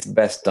 It's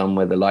best done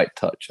with a light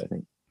touch, I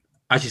think.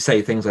 As you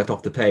say, things left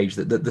off the page,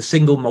 that the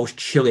single most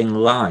chilling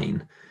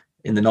line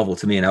in the novel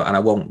to me, and I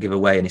won't give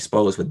away any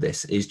spoilers with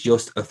this, is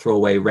just a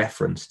throwaway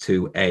reference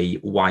to a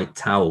white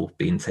towel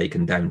being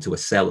taken down to a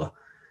cellar.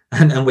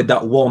 And with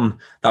that one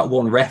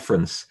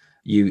reference,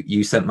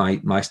 you sent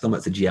my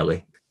stomach to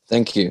jelly.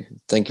 Thank you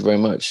very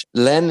much.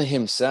 Len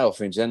himself,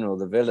 in general,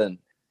 the villain,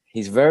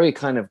 he's very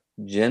kind of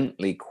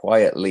gently,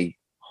 quietly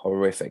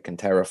horrific and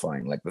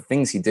terrifying. Like the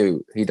things he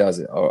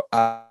does are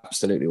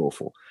absolutely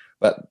awful.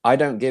 But I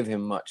don't give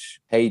him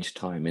much page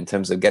time in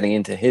terms of getting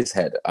into his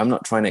head. I'm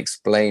not trying to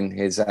explain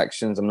his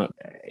actions.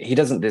 He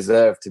doesn't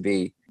deserve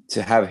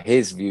to have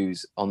his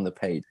views on the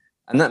page.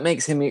 And that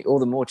makes him all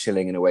the more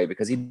chilling in a way,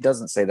 because he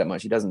doesn't say that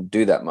much. He doesn't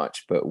do that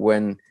much. But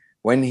when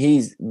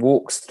he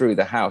walks through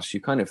the house, you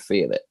kind of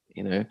feel it,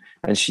 you know,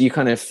 and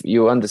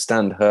you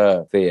understand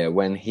her fear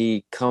when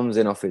he comes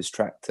in off his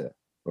tractor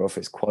or off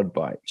his quad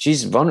bike.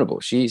 She's vulnerable.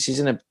 She's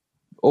in an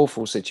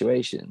awful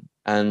situation,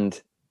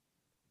 and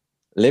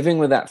living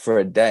with that for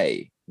a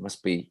day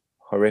must be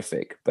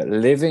horrific. But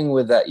living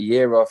with that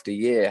year after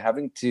year,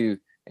 having to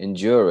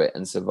endure it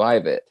and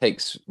survive it,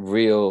 takes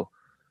real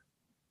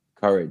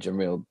courage and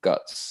real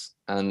guts.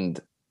 And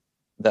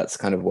that's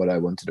kind of what I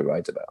wanted to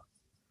write about.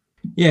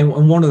 Yeah,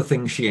 and one of the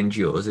things she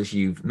endures, as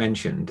you've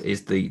mentioned,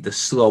 is the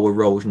slow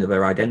erosion of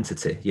her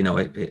identity. You know,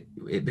 it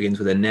begins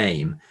with her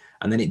name,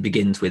 and then it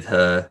begins with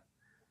her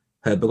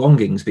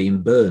belongings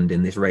being burned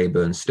in this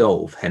Rayburn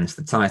stove, hence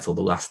the title,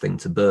 The Last Thing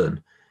to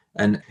Burn.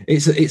 And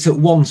it's at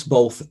once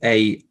both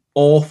a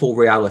awful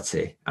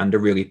reality and a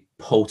really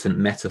potent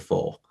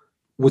metaphor.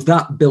 Was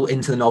that built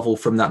into the novel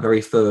from that very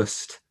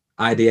first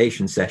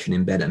ideation session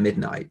in bed at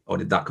midnight, or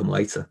did that come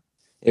later?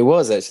 It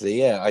was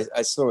actually, yeah.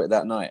 I saw it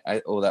that night,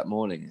 or that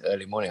morning,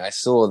 early morning. I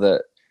saw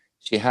that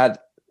she had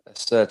a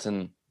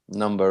certain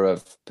number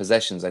of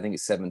possessions. I think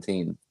it's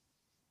 17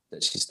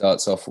 that she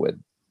starts off with.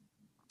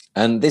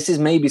 And this is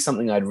maybe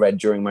something I'd read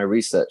during my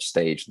research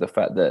stage, the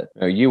fact that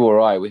you or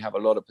I, we have a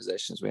lot of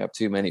possessions, we have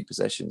too many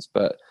possessions,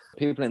 but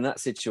people in that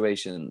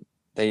situation,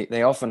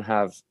 they often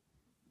have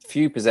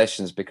few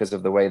possessions because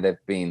of the way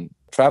they've been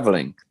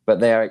traveling, but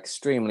they are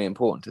extremely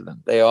important to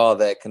them. They are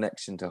their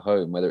connection to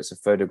home, whether it's a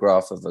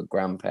photograph of a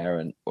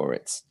grandparent or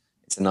it's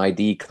an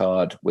ID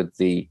card with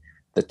the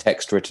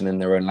text written in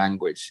their own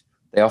language.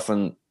 They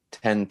often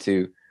tend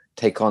to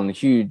take on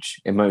huge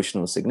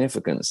emotional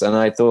significance. And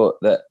I thought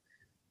that,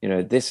 you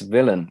know, this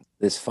villain,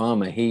 this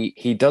farmer,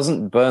 he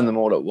doesn't burn them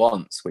all at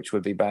once, which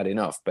would be bad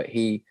enough, but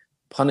he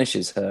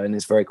punishes her in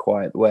this very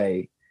quiet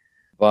way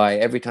by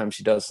every time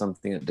she does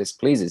something that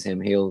displeases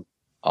him, he'll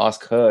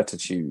ask her to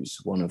choose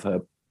one of her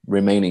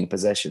remaining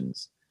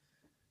possessions.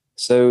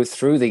 So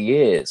through the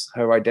years,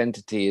 her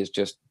identity is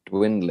just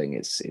dwindling,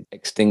 it's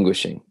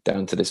extinguishing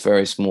down to this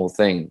very small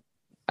thing.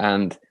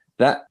 And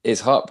that is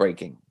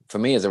heartbreaking for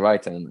me as a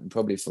writer, and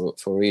probably for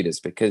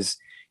readers, because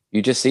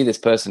you just see this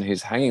person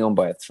who's hanging on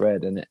by a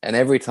thread, and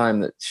every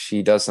time that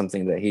she does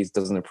something that he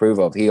doesn't approve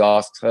of, he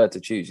asks her to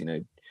choose. You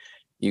know,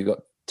 you got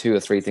 2 or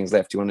 3 things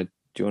left. Do you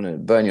want to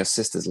burn your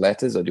sister's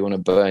letters, or do you want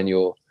to burn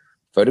your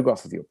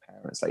photograph of your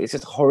parents? Like, it's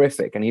just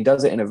horrific, and he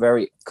does it in a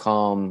very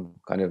calm,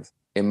 kind of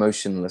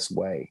emotionless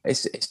way.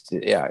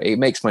 It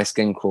makes my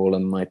skin crawl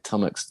and my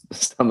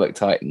stomach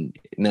tighten.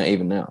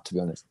 Even now, to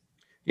be honest.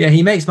 Yeah,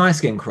 he makes my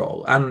skin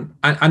crawl. And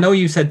I know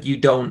you said you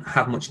don't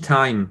have much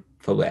time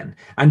for Len,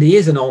 and he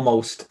is an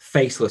almost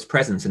faceless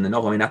presence in the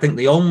novel. I mean, I think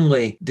the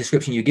only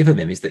description you give of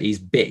him is that he's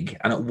big,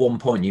 and at one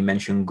point you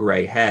mention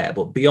grey hair,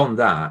 but beyond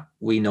that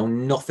we know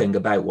nothing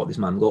about what this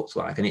man looks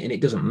like, and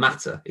it doesn't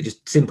matter. It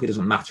just simply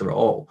doesn't matter at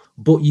all.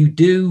 But you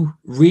do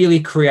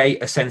really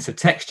create a sense of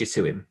texture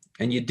to him,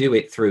 and you do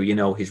it through, you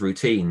know, his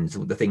routines,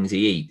 the things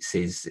he eats,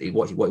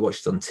 what he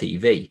watches on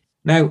TV.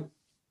 Now,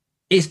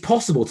 it's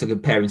possible to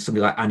compare him to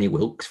somebody like Annie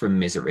Wilkes from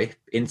Misery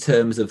in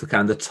terms of the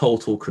kind of the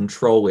total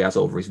control he has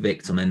over his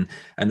victim, and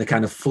the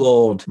kind of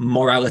flawed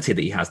morality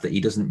that he has, that he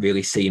doesn't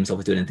really see himself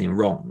as doing anything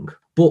wrong.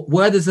 But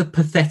where there's a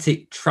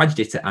pathetic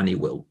tragedy to Annie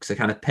Wilkes, a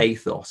kind of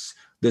pathos,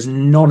 there's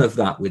none of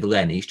that with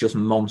Len. He's just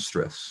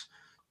monstrous.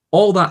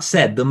 All that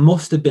said, there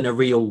must have been a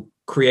real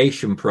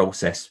creation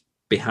process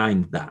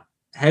behind that.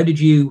 How did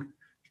you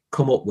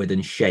come up with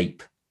and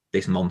shape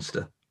this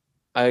monster?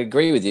 I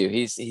agree with you.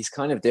 He's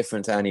kind of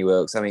different to Annie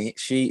Wilkes. I mean,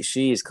 she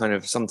is kind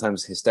of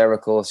sometimes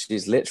hysterical.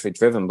 She's literally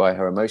driven by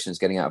her emotions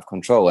getting out of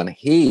control. And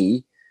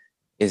he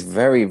is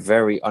very,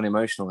 very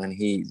unemotional, and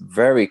he's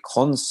very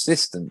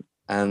consistent.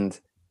 And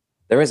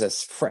there is a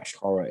fresh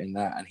horror in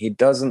that. And he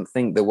doesn't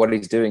think that what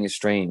he's doing is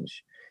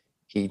strange.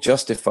 He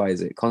justifies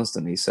it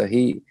constantly. So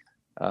it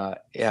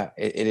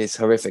is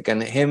horrific.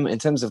 And him, in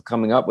terms of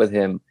coming up with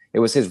him, it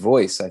was his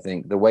voice, I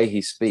think, the way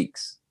he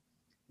speaks,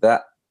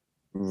 that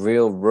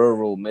real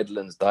rural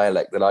Midlands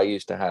dialect that I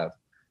used to have,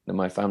 that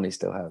my family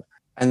still have.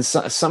 And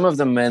some of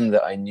the men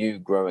that I knew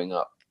growing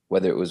up,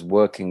 whether it was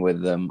working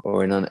with them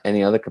or in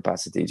any other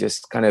capacity,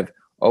 just kind of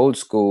old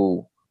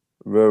school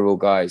rural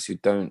guys who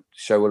don't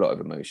show a lot of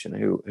emotion,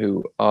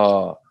 who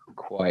are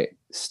quite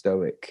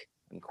stoic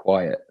and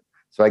quiet.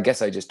 So I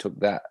guess I just took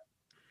that.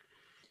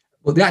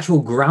 Well, the actual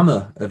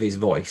grammar of his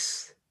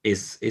voice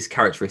is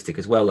characteristic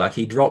as well. Like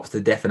he drops the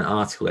definite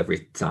article every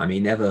time. He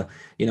never,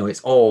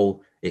 it's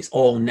all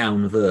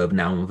noun verb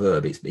noun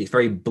verb. It's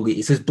very bleak.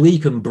 It's as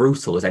bleak and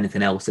brutal as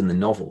anything else in the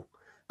novel.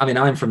 I mean,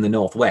 I'm from the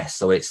northwest,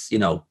 so it's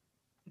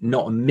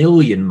not a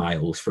million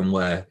miles from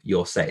where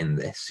you're setting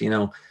this.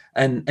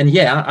 And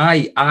yeah,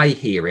 I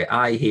hear it.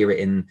 I hear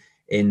it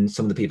in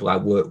some of the people I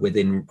worked with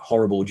in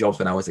horrible jobs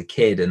when I was a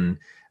kid, and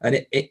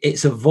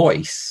it's a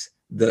voice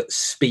that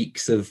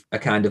speaks of a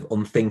kind of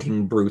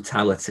unthinking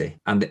brutality,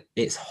 and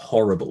it's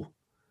horrible.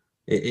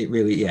 It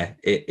really, yeah,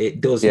 it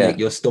does Yeah. make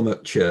your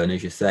stomach churn,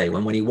 as you say.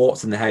 When he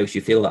walks in the house,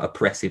 you feel that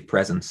oppressive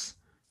presence.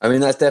 I mean,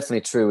 that's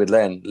definitely true with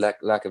Len.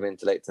 Lack of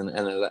intellect and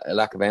a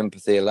lack of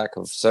empathy, a lack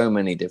of so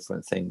many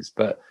different things.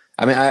 But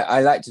I mean,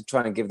 I like to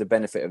try and give the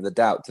benefit of the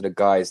doubt to the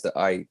guys that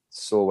I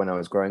saw when I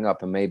was growing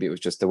up, and maybe it was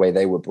just the way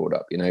they were brought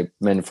up.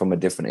 Men from a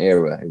different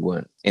era who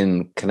weren't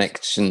in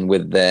connection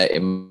with their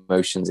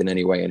emotions in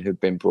any way, and who'd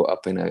been brought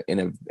up in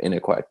a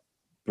quite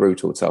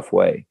brutal, tough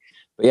way.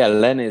 But yeah,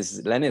 Len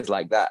is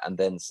like that, and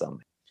then some.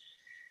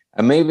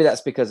 And maybe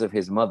that's because of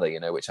his mother,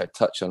 which I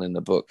touch on in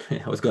the book.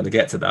 I was going to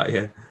get to that,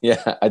 yeah.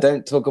 Yeah, I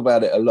don't talk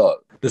about it a lot.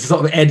 There's a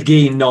sort of Ed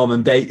Gein,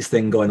 Norman Bates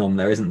thing going on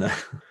there, isn't there?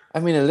 I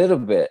mean, a little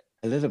bit.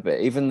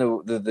 Even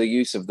the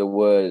use of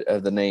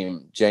the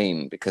name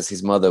Jane, because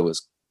his mother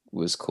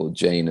was called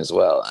Jane as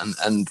well,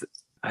 and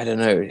I don't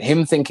know,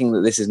 him thinking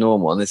that this is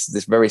normal and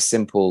this very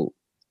simple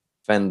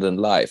Fenland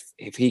life.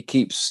 If he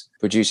keeps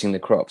producing the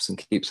crops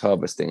and keeps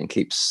harvesting and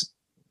keeps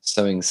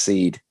sowing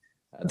seed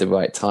at the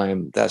right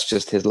time, that's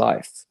just his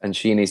life, and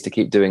she needs to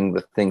keep doing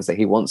the things that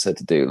he wants her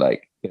to do,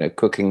 like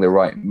cooking the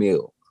right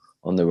meal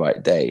on the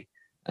right day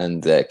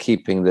and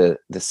keeping the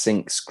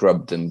sink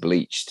scrubbed and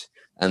bleached.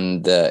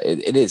 And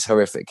it is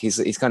horrific.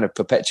 He's kind of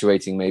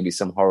perpetuating maybe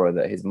some horror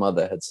that his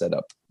mother had set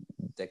up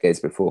decades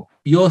before.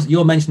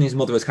 You're mentioning his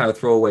mother as kind of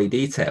throwaway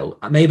detail.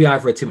 Maybe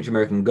I've read too much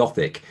American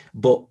Gothic,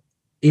 but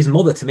his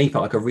mother to me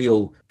felt like a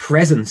real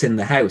presence in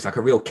the house, like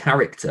a real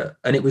character,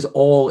 and it was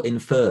all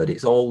inferred.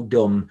 It's all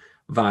done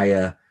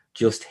via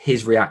just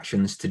his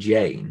reactions to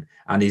Jane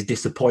and his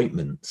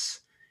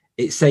disappointments.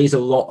 It says a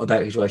lot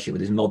about his relationship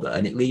with his mother,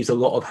 and it leaves a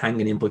lot of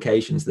hanging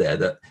implications there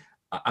that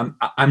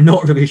I'm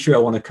not really sure I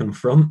want to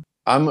confront.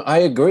 I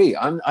agree.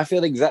 I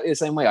feel exactly the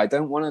same way. I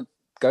don't want to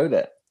go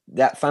there.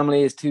 That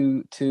family is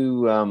too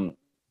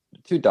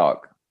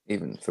dark,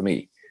 even for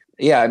me.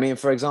 Yeah, I mean,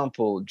 for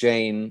example,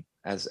 Jane,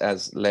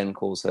 as Len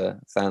calls her,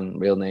 Than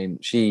real name,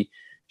 she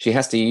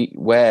has to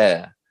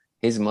wear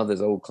his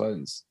mother's old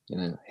clothes.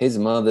 His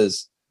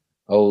mother's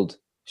old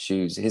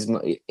shoes.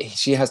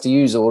 She has to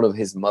use all of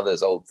his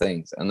mother's old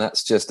things, and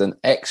that's just an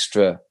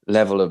extra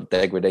level of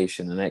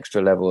degradation, an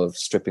extra level of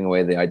stripping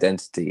away the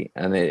identity.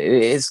 And it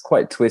is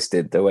quite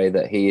twisted the way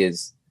that he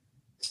is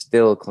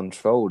still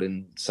controlled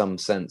in some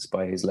sense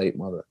by his late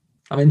mother.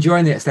 I'm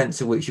enjoying the extent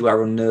to which you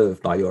are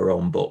unnerved by your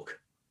own book.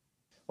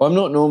 Well, I'm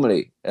not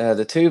normally.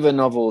 The Tuva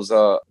novels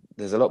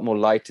there's a lot more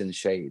light and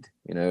shade.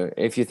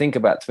 If you think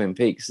about Twin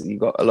Peaks, you've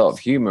got a lot of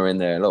humor in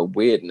there, a lot of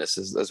weirdness,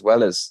 as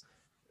well as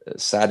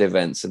sad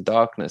events and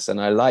darkness. And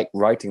I like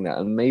writing that.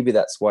 And maybe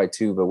that's why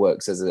Tuva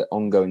works as an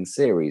ongoing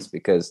series,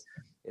 because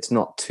it's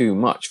not too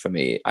much for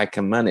me. I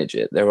can manage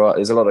it.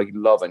 There's a lot of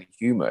love and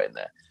humor in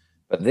there.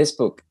 But this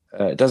book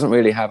doesn't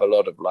really have a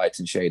lot of light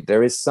and shade.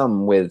 There is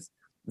some with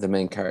the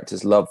main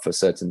character's love for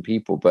certain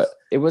people, but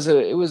it was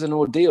an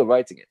ordeal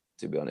writing it,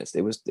 to be honest.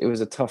 It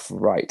was a tough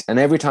write. And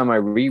every time I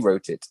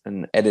rewrote it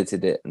and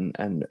edited it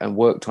and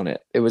worked on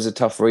it, it was a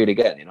tough read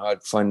again.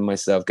 I'd find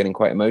myself getting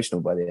quite emotional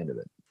by the end of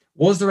it.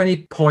 Was there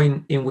any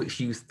point in which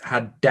you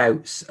had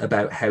doubts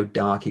about how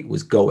dark it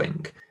was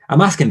going?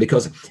 I'm asking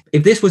because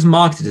if this was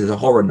marketed as a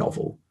horror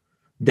novel,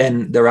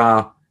 then there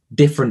are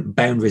different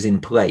boundaries in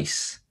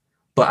place.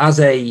 But as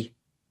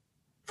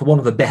for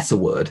want of a better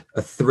word,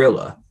 a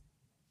thriller,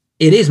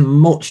 it is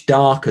much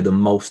darker than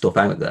most stuff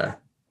out there.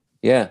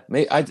 Yeah,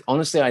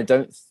 honestly, I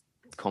don't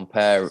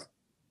compare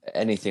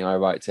anything I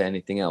write to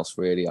anything else,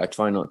 really. I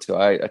try not to.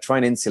 I try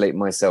and insulate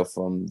myself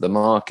from the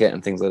market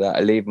and things like that. I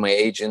leave my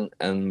agent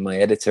and my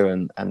editor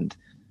and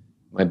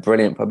my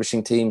brilliant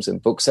publishing teams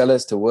and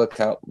booksellers to work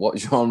out what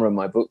genre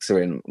my books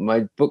are in.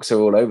 My books are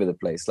all over the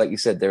place. Like you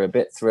said, they're a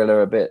bit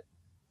thriller, a bit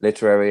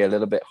literary, a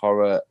little bit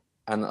horror,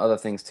 and other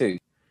things too.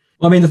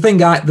 Well, I mean, the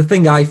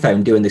thing I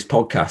found doing this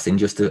podcast in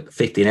just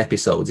 15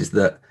 episodes is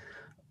that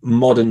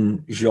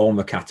modern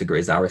genre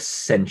categories are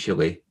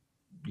essentially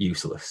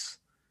useless.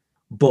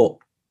 But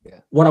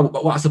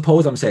what I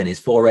suppose I'm saying is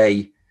for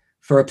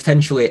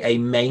potentially a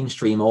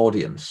mainstream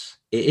audience,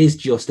 it is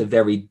just a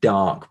very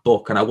dark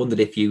book. And I wondered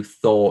if you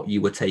thought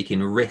you were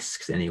taking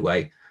risks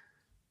anyway.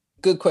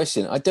 Good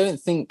question. I don't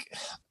think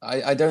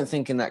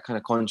in that kind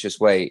of conscious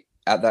way.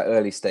 at that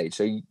early stage.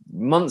 So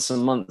months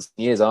and months,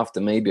 years after,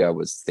 maybe I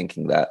was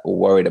thinking that or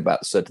worried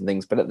about certain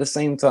things. But at the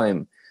same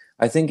time,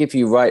 I think if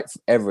you write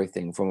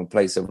everything from a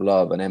place of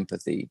love and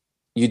empathy,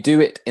 you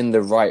do it in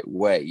the right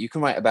way. You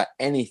can write about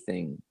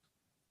anything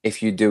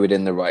if you do it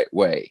in the right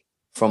way,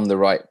 from the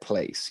right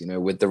place, you know,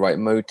 with the right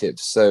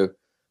motives. So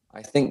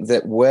I think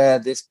that where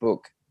this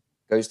book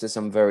goes to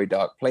some very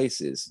dark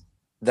places,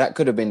 that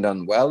could have been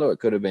done well or it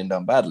could have been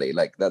done badly.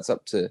 Like, that's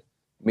up to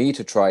me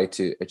to try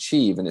to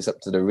achieve, and it's up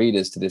to the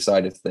readers to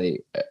decide if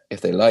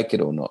they like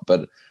it or not.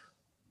 But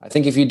I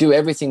think if you do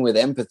everything with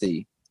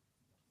empathy,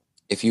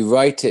 if you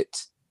write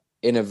it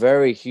in a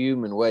very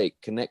human way,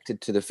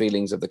 connected to the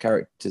feelings of the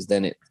characters,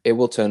 then it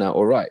will turn out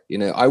all right. You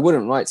know, I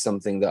wouldn't write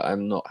something that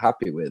I'm not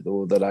happy with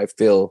or that I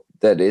feel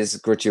that is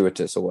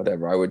gratuitous or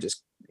whatever. I would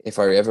just, if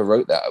I ever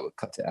wrote that, I would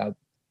cut it out.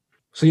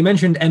 So you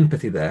mentioned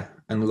empathy there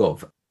and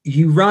love.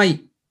 You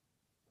write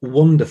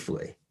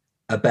wonderfully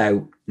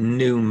about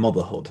new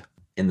motherhood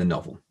in the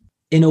novel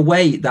in a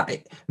way that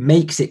it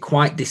makes it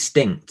quite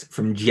distinct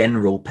from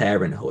general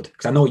parenthood.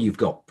 Because I know you've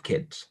got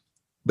kids,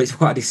 but it's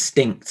quite a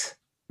distinct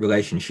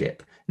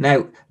relationship.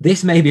 Now,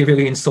 this may be a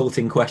really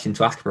insulting question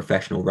to ask a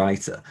professional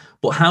writer,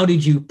 but how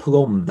did you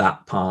plumb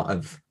that part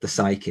of the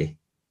psyche?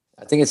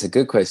 I think it's a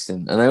good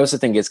question. And I also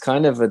think it's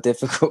kind of a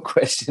difficult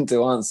question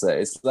to answer.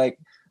 It's like,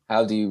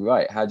 how do you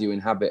write? How do you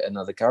inhabit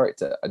another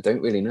character? I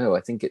don't really know.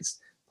 I think it's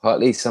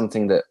partly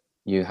something that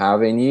you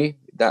have in you,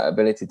 that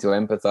ability to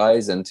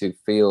empathize and to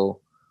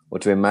feel or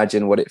to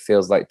imagine what it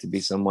feels like to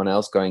be someone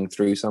else going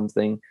through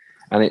something.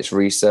 And it's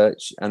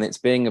research and it's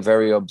being a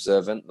very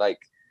observant. Like,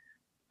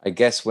 I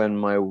guess when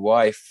my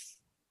wife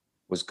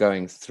was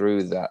going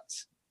through that,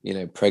 you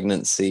know,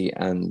 pregnancy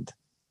and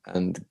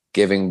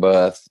giving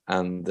birth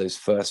and those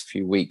first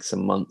few weeks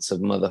and months of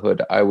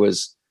motherhood, I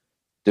was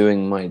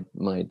doing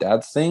my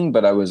dad thing,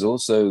 but I was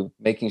also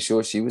making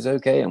sure she was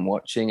okay and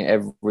watching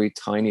every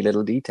tiny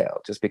little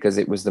detail, just because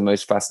it was the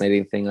most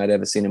fascinating thing I'd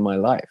ever seen in my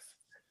life.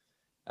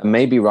 And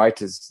maybe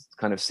writers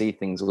kind of see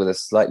things with a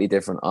slightly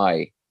different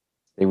eye.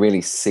 They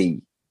really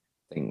see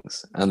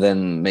things and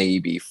then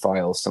maybe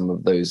file some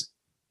of those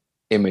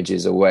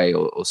images away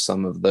or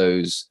some of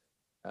those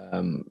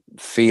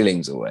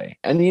feelings away.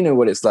 And you know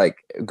what it's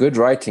like. Good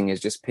writing is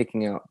just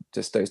picking out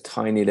just those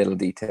tiny little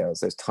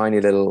details, those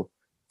tiny little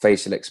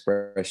facial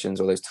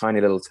expressions or those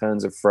tiny little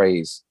turns of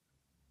phrase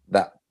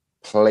that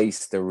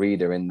place the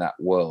reader in that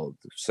world,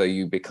 so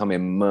you become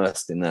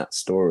immersed in that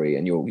story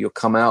and you'll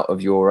come out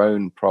of your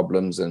own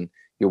problems and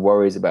your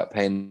worries about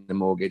paying the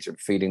mortgage and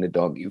feeding the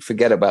dog. You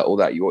forget about all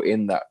that. You're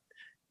in that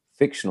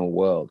fictional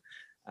world,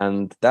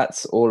 and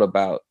that's all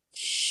about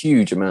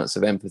huge amounts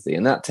of empathy,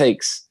 and that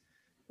takes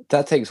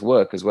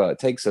work as well. It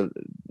takes a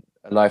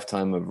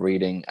lifetime of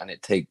reading, and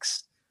it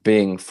takes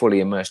being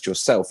fully immersed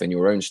yourself in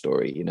your own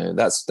story. You know,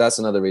 that's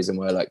another reason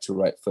why I like to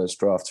write first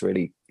drafts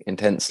really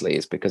intensely,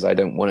 is because I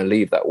don't want to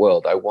leave that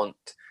world. I want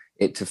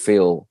it to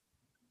feel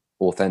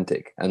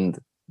authentic. And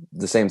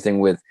the same thing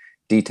with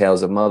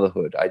details of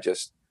motherhood. I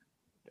just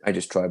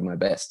tried my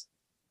best.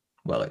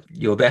 Well,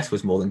 your best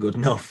was more than good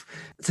enough.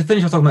 To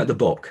finish off talking about the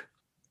book,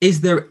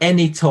 is there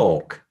any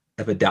talk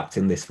of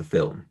adapting this for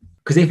film?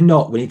 Because if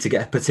not, we need to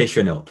get a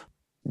petition up.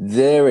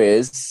 There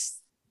is.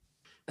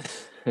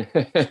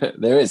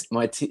 There is.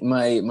 My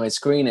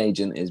screen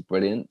agent is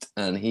brilliant,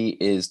 and he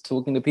is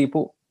talking to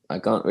people. I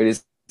can't really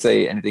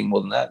say anything more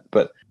than that,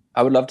 but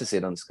I would love to see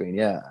it on screen.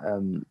 Yeah,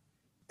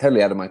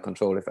 totally out of my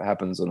control if it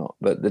happens or not.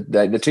 But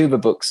the two of the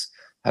books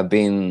have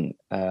been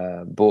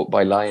bought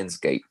by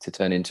Lionsgate to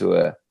turn into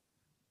a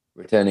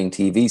returning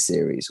TV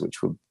series,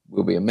 which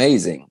will be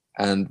amazing.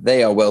 And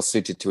they are well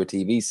suited to a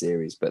TV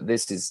series. But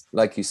this is,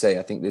 like you say,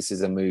 I think this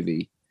is a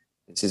movie.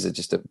 This is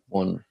just a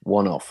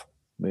one-off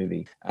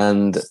movie.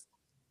 And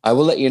I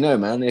will let you know,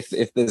 man, if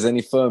there's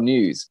any firm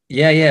news.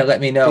 Yeah, let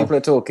me know. People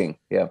are talking.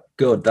 Yeah.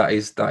 Good. That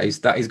is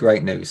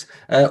great news.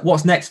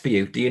 What's next for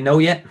you? Do you know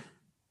yet?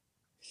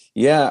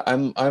 Yeah,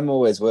 I'm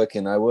always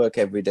working. I work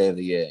every day of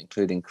the year,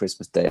 including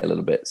Christmas Day a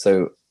little bit.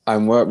 So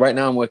right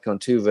now I'm working on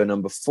Tuva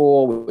number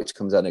 4, which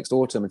comes out next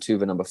autumn, and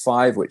Tuva number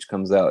 5, which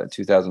comes out in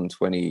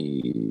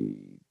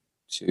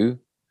 2022.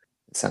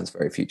 It sounds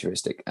very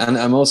futuristic. And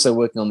I'm also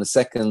working on the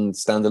second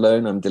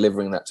standalone. I'm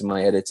delivering that to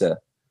my editor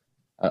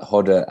at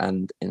Hodder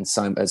and at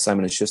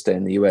Simon & Schuster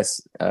in the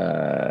US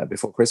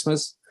before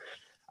Christmas.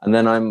 And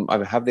then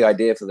I have the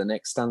idea for the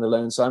next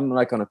standalone. So I'm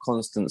like on a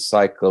constant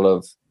cycle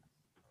of,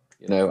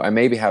 you know, I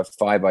maybe have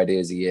 5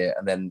 ideas a year,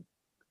 and then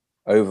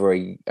over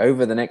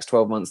the next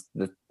 12 months,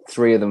 the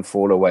 3 of them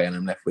fall away and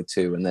I'm left with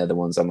 2, and they're the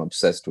ones I'm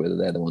obsessed with.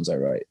 They're the ones I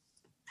write.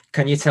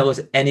 Can you tell us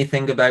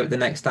anything about the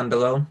next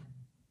standalone?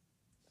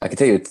 I can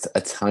tell you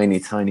a tiny,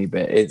 tiny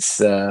bit.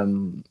 It's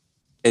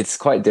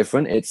quite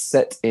different. It's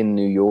set in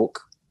New York.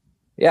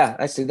 Yeah,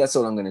 actually, that's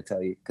all I'm going to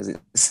tell you, because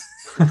it's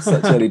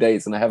such early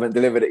days and I haven't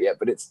delivered it yet.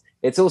 But it's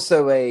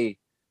also a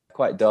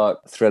quite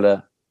dark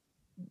thriller,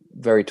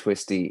 very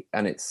twisty,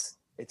 and it's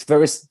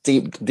very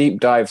deep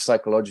dive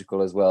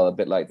psychological as well. A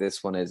bit like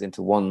this one is,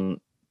 into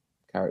one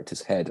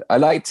character's head. I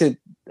like to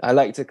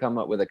come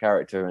up with a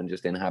character and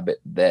just inhabit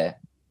their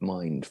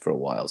mind for a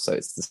while. So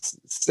it's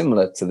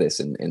similar to this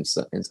in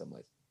some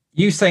ways.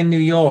 You saying New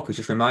York has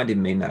just reminded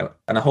me now,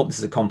 and I hope this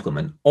is a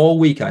compliment. All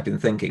week I've been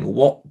thinking,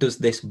 what does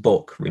this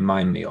book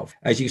remind me of?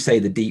 As you say,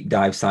 the deep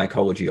dive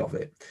psychology of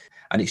it.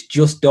 And it's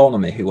just dawned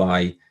on me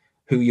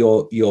who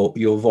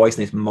your voice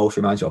in this most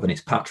reminds you of, and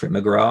it's Patrick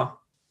McGrath.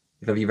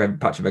 Have you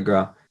read Patrick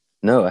McGrath?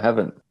 No, I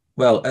haven't.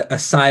 Well,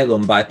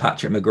 Asylum by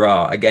Patrick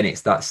McGrath. Again,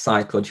 it's that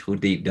psychological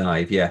deep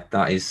dive. Yeah,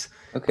 that is.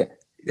 Okay.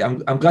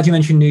 I'm glad you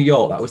mentioned New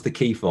York. That was the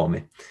key for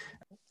me.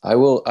 I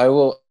will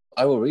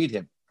read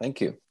him.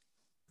 Thank you.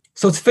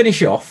 So to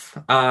finish off,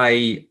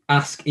 I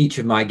ask each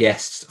of my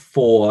guests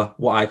for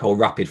what I call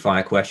rapid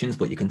fire questions,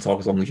 but you can talk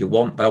as long as you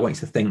want. But I want you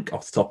to think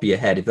off the top of your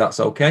head, if that's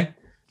okay.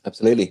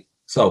 Absolutely.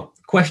 So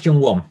question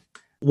 1,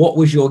 what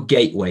was your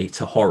gateway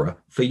to horror?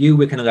 For you,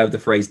 we can allow the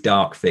phrase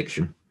dark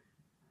fiction.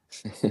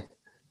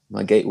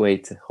 My gateway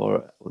to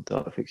horror or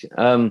dark fiction.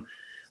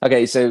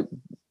 Okay, so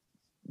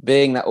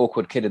being that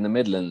awkward kid in the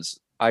Midlands,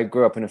 I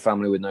grew up in a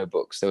family with no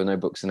books. There were no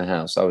books in the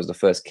house. I was the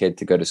first kid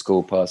to go to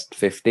school past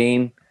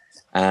 15.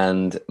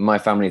 And my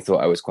family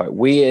thought I was quite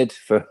weird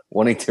for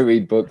wanting to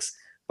read books.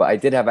 But I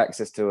did have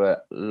access to a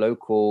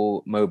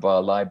local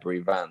mobile library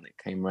van that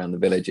came around the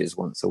villages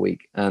once a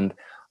week. And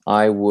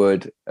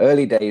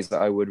early days,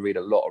 I would read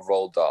a lot of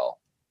Roald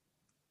Dahl.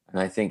 And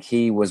I think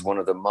he was one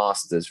of the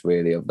masters,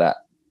 really, of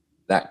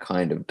that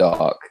kind of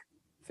dark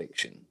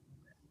fiction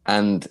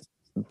and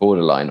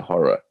borderline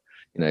horror,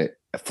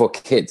 for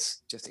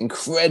kids, just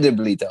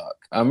incredibly dark.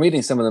 I'm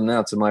reading some of them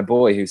now to my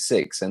boy who's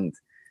 6, and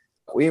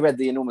we read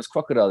The Enormous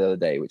Crocodile the other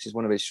day, which is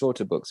one of his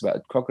shorter books about a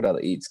crocodile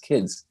that eats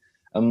kids.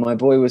 And my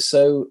boy was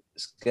so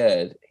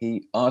scared,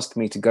 he asked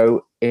me to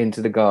go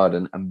into the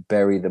garden and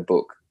bury the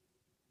book.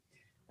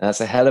 And that's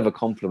a hell of a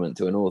compliment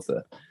to an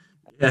author.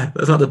 Yeah,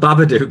 that's like the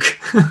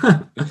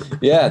Babadook.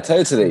 Yeah,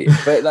 totally.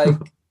 But like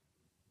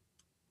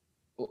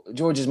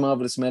George's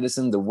Marvelous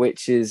Medicine, The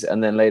Witches,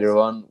 and then later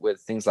on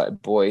with things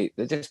like Boy,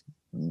 they're just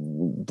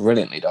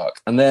brilliantly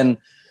dark. And then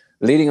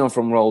leading on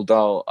from Roald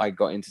Dahl, I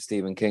got into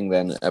Stephen King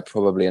then at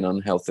probably an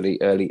unhealthily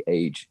early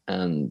age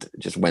and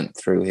just went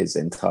through his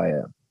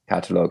entire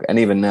catalogue. And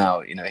even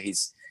now,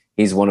 he's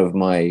one of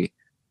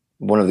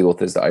the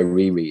authors that I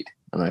reread,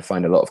 and I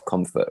find a lot of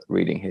comfort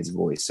reading his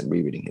voice and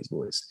rereading his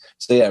voice.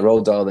 So yeah,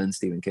 Roald Dahl, then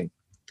Stephen King.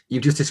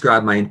 You've just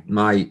described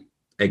my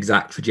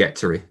exact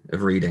trajectory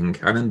of reading.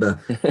 I remember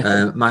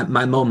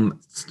my mum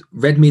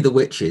read me The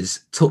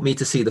Witches, took me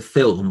to see the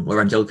film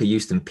where Angelica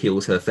Houston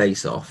peels her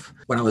face off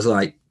when I was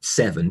like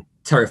 7,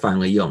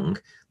 terrifyingly young.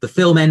 The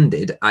film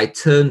ended. I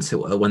turned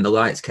to her when the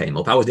lights came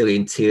up. I was nearly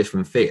in tears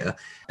from fear,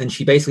 and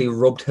she basically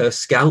rubbed her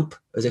scalp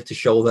as if to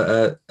show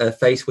that her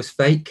face was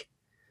fake.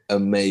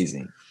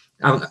 Amazing.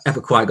 I haven't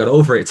ever quite got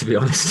over it, to be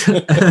honest.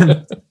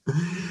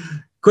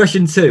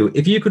 Question 2,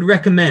 if you could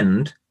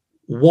recommend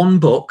one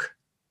book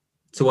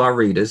to our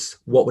readers,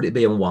 what would it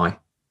be and why?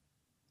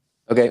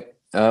 Okay,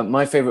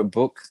 my favorite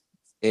book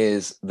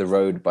is The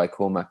Road by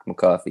Cormac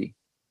McCarthy,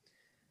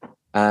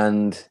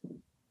 and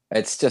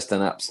it's just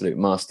an absolute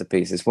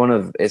masterpiece. It's one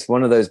of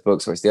those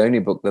books where it's the only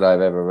book that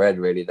I've ever read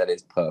really that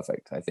is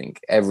perfect. I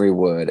think every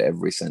word,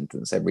 every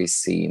sentence, every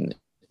scene,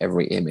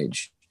 every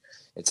image.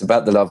 It's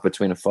about the love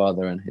between a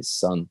father and his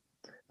son,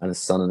 and a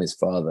son and his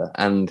father,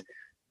 and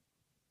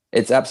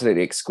it's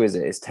absolutely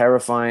exquisite. It's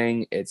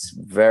terrifying. It's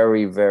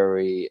very,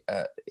 very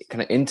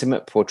kind of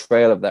intimate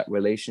portrayal of that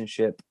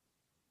relationship.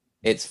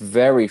 It's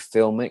very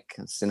filmic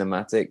and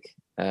cinematic.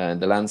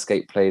 The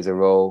landscape plays a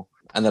role,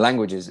 and the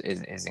language is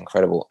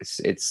incredible.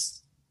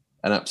 It's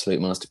an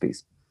absolute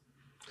masterpiece.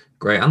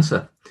 Great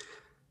answer.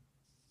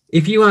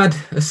 If you had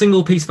a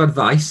single piece of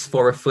advice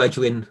for a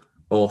fledgling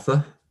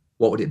author,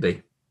 what would it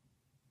be?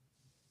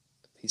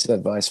 Piece of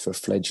advice for a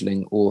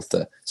fledgling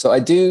author. So I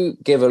do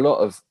give a lot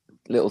of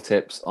little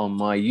tips on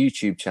my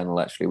YouTube channel,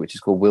 actually, which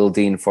is called Will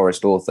Dean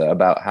Forest Author,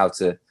 about how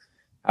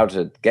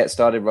to get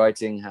started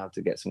writing, how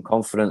to get some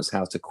confidence,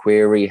 how to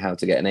query, how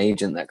to get an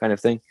agent, that kind of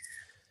thing.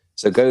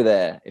 So go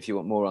there if you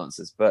want more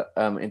answers. But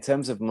in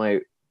terms of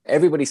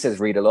everybody says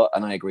read a lot,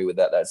 and I agree with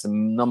that. That's the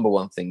number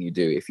one thing you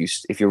do.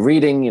 If you're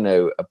reading,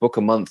 a book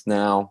a month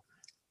now,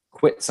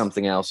 quit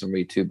something else and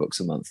read 2 books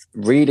a month.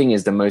 Reading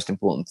is the most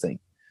important thing.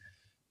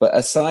 But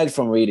aside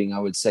from reading, I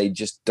would say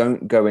just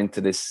don't go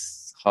into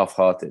this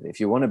half-hearted. If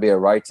you want to be a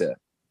writer,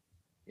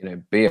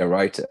 be a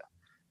writer.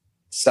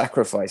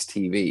 Sacrifice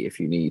TV if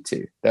you need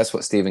to. That's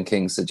what Stephen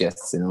King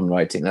suggests on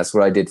writing. That's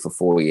what I did for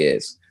 4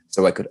 years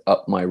so I could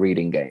up my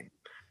reading game.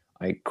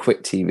 I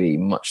quit TV,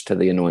 much to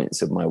the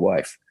annoyance of my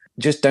wife.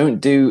 Just don't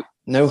do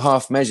no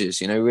half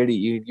measures. Really,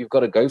 you've got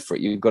to go for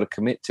it. You've got to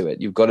commit to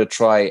it. You've got to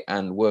try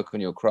and work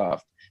on your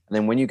craft. And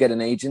then when you get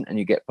an agent and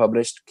you get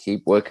published,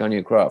 keep working on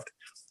your craft.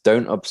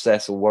 Don't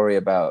obsess or worry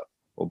about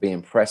or be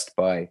impressed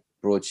by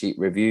broadsheet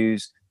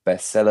reviews,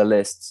 bestseller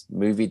lists,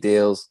 movie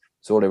deals.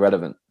 It's all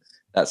irrelevant.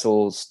 That's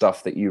all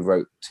stuff that you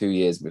wrote 2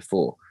 years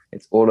before.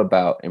 It's all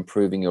about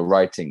improving your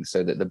writing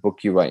so that the book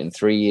you write in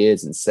 3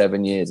 years, in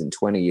 7 years, in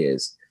 20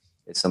 years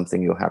is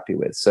something you're happy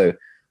with. So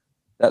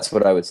that's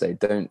what I would say.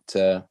 Don't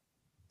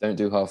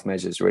do half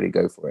measures. Really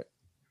go for it.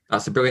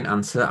 That's a brilliant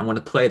answer. I'm going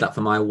to play that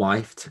for my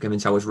wife to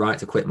convince I was right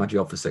to quit my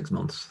job for 6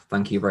 months.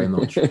 Thank you very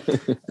much.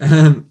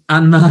 And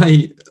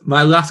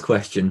my last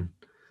question,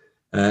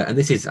 and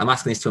this is, I'm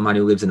asking this to a man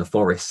who lives in a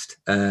forest,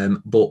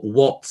 but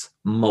what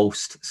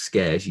most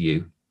scares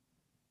you?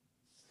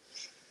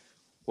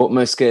 What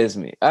most scares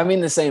me? I mean,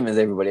 the same as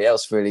everybody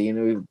else, really. You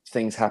know,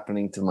 things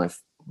happening to my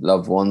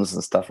loved ones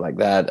and stuff like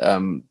that.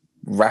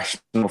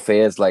 Rational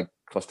fears like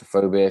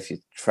claustrophobia, if you're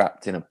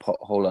trapped in a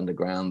pothole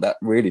underground, that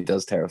really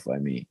does terrify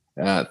me.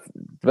 But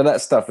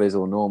that stuff is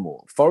all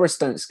normal. Forests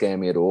don't scare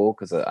me at all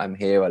because I'm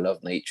here. I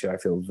love nature. I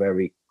feel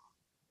very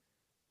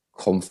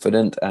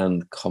confident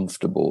and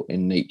comfortable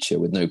in nature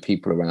with no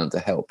people around to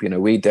help. You know,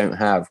 we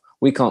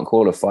can't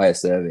call a fire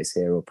service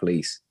here or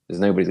police. There's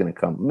nobody's going to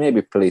come.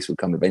 Maybe police would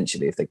come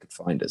eventually if they could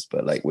find us,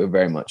 but like we're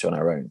very much on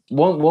our own.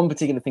 One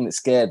particular thing that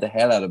scared the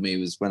hell out of me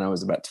was when I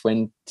was about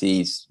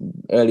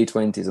early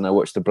 20s, and I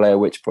watched the Blair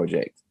Witch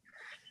Project.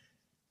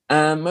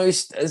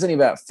 There's only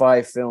about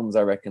 5 films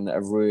I reckon that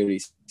have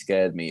really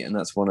scared me, and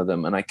that's one of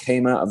them. And I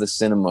came out of the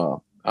cinema.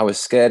 I was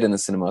scared in the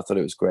cinema. I thought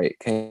it was great.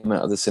 Came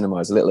out of the cinema. It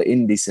was a little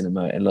indie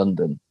cinema in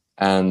London,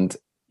 and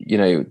you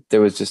know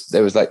there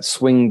was like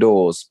swing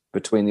doors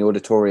between the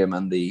auditorium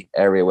and the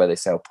area where they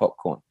sell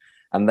popcorn,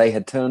 and they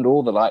had turned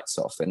all the lights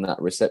off in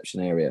that reception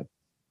area,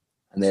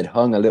 and they'd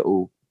hung a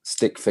little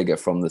stick figure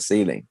from the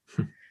ceiling.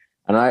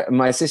 And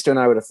my sister and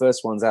I were the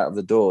first ones out of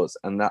the doors,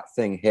 and that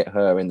thing hit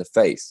her in the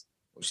face.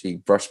 She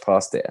brushed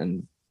past it,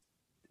 and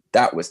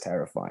that was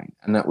terrifying.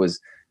 And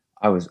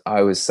I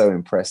was so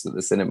impressed that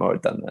the cinema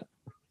had done that.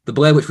 The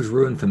Blair Witch was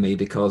ruined for me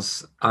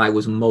because I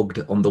was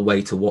mugged on the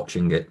way to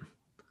watching it.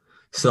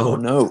 So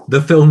no,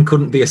 the film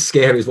couldn't be as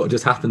scary as what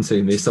just happened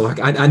to me. So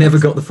I never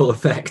got the full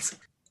effect.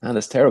 And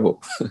that's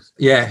terrible.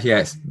 Yeah,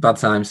 it's bad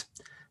times.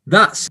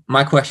 That's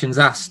my questions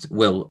asked,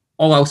 Will.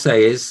 All I'll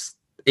say is,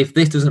 if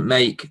this doesn't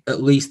make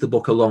at least the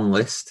book a long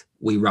list,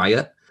 we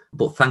riot.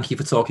 But thank you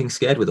for talking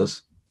scared with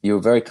us. You were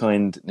very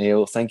kind,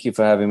 Neil. Thank you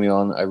for having me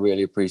on. I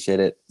really appreciate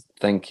it.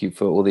 Thank you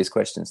for all these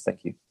questions.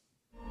 Thank you.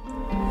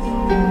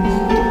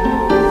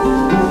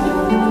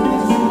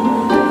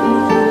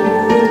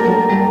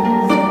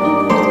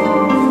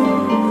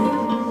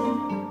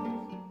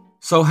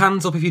 So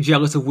hands up if you're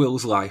jealous of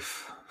Will's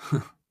life.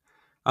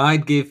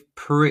 I'd give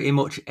pretty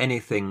much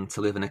anything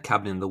to live in a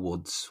cabin in the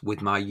woods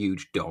with my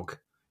huge dog.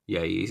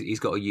 Yeah, he's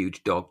got a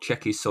huge dog.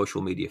 Check his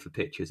social media for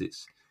pictures.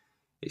 It's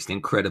an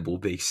incredible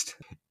beast.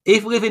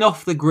 If living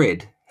off the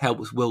grid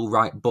helps Will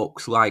write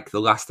books like The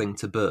Last Thing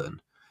to Burn,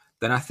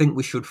 then I think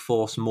we should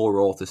force more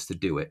authors to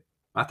do it.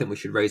 I think we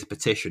should raise a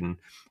petition.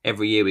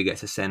 Every year we get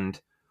to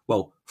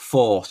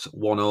force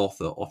one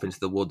author off into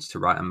the woods to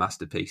write a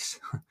masterpiece.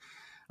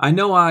 I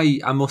know I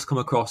must come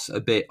across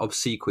a bit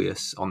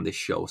obsequious on this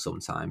show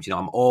sometimes. You know,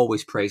 I'm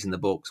always praising the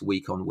books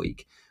week on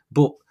week.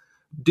 But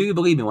do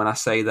believe me when I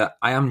say that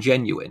I am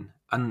genuine.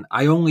 And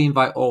I only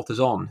invite authors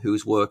on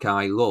whose work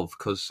I love,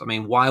 because, I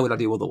mean, why would I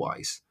do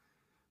otherwise?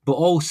 But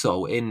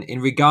also, in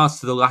regards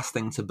to The Last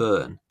Thing to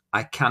Burn,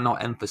 I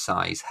cannot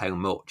emphasise how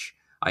much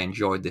I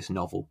enjoyed this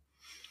novel.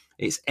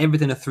 It's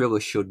everything a thriller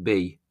should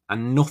be,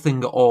 and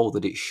nothing at all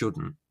that it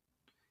shouldn't.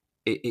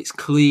 It's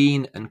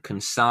clean and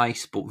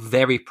concise, but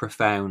very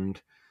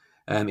profound.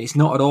 It's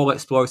not at all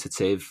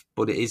exploitative,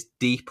 but it is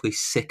deeply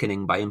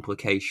sickening by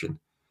implication.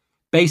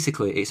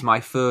 Basically, it's my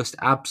first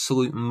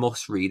absolute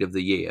must-read of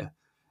the year.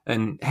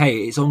 And hey,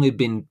 it's only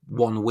been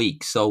 1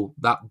 week, so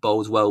that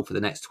bodes well for the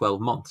next 12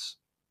 months.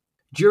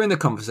 During the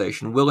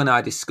conversation, Will and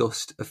I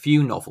discussed a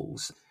few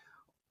novels.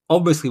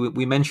 Obviously,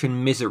 we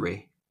mentioned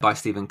Misery by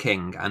Stephen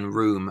King and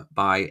Room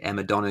by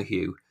Emma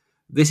Donoghue.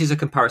 This is a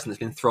comparison that's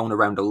been thrown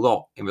around a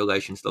lot in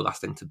relation to The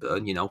Last Thing to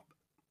Burn, you know,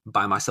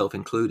 by myself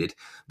included.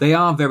 They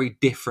are very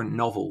different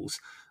novels.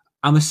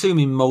 I'm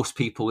assuming most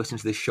people listening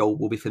to this show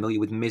will be familiar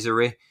with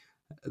Misery,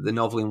 the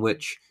novel in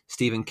which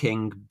Stephen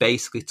King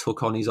basically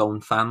took on his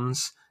own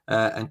fans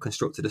and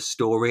constructed a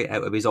story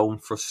out of his own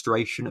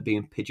frustration at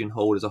being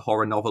pigeonholed as a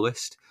horror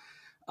novelist.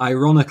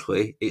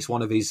 Ironically, it's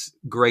one of his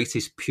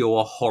greatest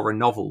pure horror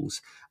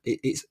novels.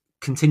 It's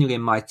continually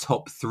in my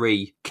top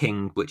 3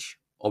 King, which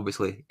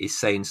obviously is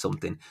saying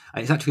something.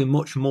 And it's actually a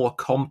much more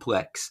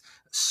complex,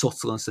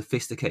 subtle and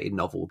sophisticated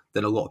novel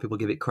than a lot of people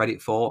give it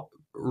credit for.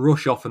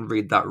 Rush off and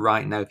read that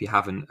right now if you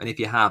haven't. And if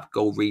you have,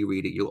 go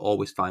reread it. You'll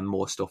always find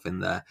more stuff in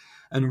there.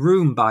 And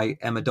Room by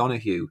Emma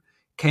Donoghue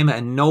came out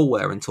of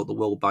nowhere and took the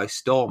world by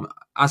storm.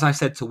 As I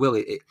said to Will,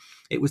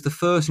 it was the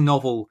first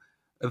novel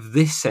of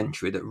this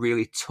century that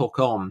really took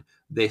on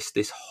this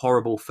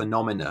horrible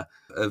phenomena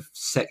of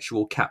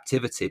sexual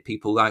captivity.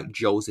 People like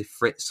Joseph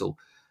Fritzl,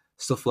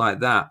 stuff like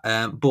that.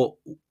 But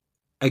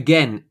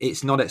again,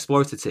 it's not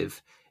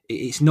exploitative.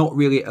 It's not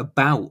really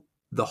about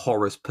the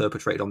horrors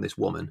perpetrated on this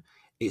woman.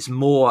 It's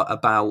more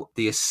about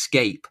the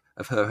escape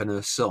of her and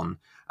her son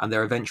and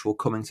their eventual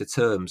coming to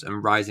terms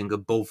and rising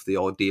above the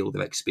ordeal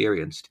they've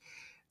experienced.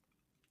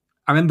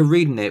 I remember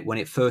reading it when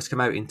it first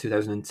came out in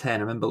 2010.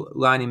 I remember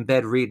lying in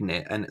bed reading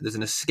it, and there's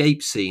an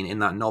escape scene in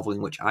that novel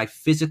in which I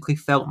physically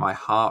felt my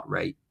heart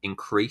rate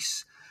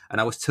increase, and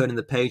I was turning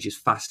the pages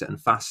faster and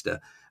faster.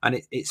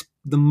 And it's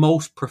the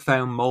most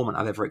profound moment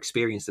I've ever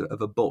experienced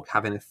of a book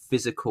having a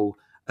physical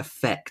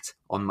effect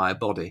on my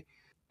body.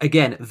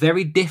 Again,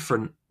 very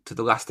different to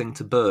The Last Thing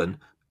to Burn,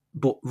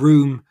 but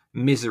Room,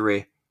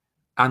 Misery,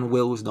 and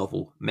Will's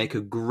novel make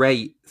a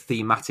great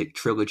thematic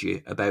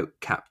trilogy about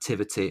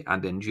captivity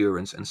and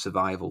endurance and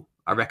survival.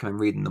 I recommend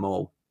reading them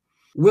all.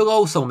 Will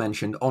also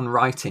mentioned On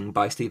Writing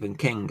by Stephen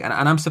King, and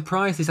I'm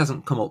surprised this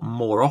hasn't come up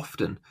more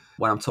often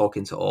when I'm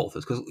talking to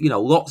authors, because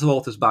lots of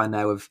authors by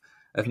now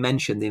have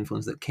mentioned the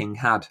influence that King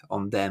had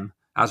on them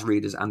as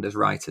readers and as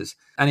writers.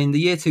 And in the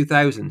year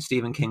 2000,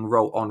 Stephen King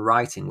wrote On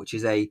Writing, which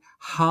is a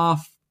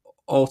half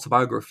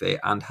autobiography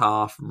and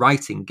half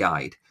writing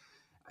guide.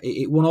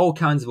 It won all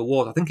kinds of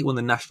awards. I think it won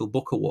the National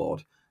Book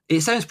Award.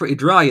 It sounds pretty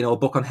dry, a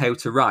book on how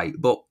to write,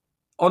 but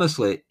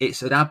honestly,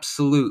 it's an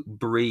absolute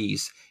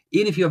breeze.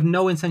 Even if you have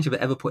no intention of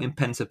ever putting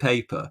pen to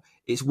paper,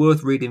 it's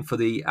worth reading for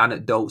the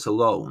anecdotes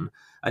alone.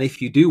 And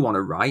if you do want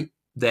to write,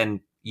 then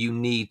you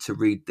need to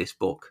read this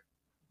book.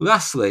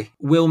 Lastly,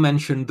 Will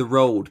mentioned The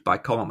Road by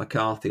Cormac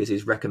McCarthy as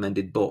his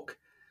recommended book.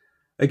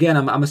 Again,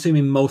 I'm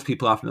assuming most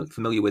people are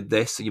familiar with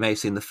this. You may have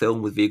seen the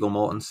film with Viggo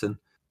Mortensen.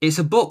 It's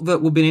a book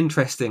that would be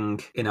interesting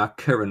in our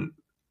current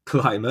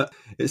climate.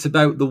 It's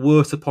about the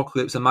worst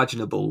apocalypse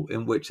imaginable,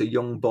 in which a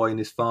young boy and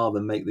his father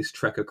make this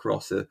trek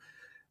across a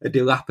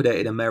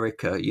dilapidated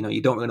America.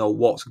 You don't really know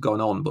what's gone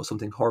on, but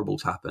something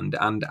horrible's happened,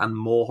 and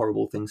more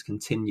horrible things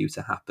continue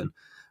to happen.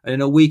 And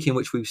in a week in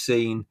which we've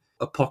seen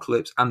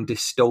apocalypse and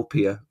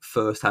dystopia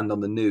firsthand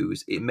on the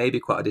news, it may be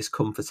quite a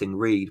discomforting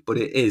read, but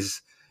it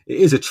is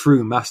a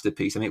true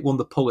masterpiece. It won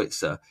the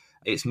Pulitzer.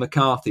 It's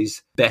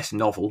McCarthy's best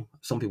novel.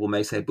 Some people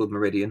may say Blood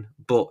Meridian,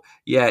 but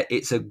yeah,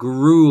 it's a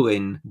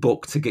grueling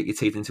book to get your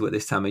teeth into at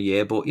this time of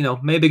year, but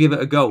maybe give it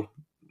a go.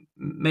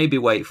 Maybe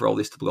wait for all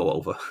this to blow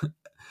over.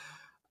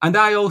 And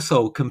I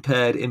also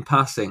compared in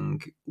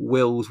passing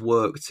Will's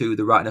work to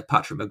the writing of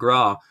Patrick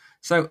McGrath.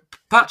 So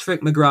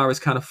Patrick McGrath has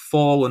kind of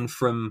fallen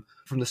from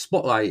the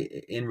spotlight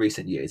in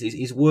recent years.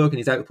 His work and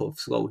his output have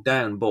slowed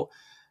down, but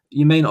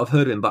you may not have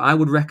heard of him, but I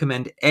would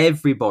recommend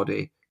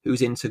everybody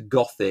who's into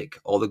gothic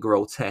or the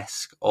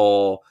grotesque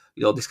or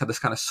this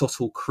kind of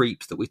subtle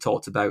creeps that we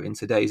talked about in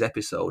today's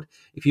episode.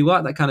 If you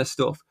like that kind of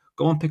stuff,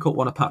 go and pick up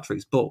one of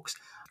Patrick's books.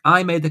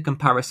 I made the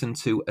comparison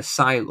to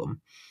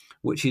Asylum,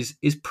 which is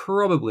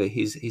probably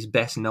his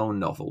best known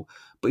novel,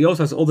 but he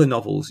also has other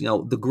novels.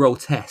 The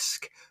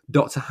Grotesque,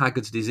 Dr.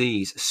 Haggard's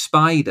Disease,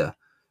 Spider,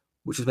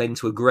 which was made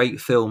into a great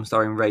film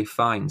starring Ralph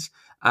Fiennes.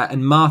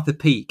 And Martha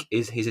Peake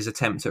is his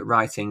attempt at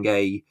writing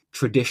a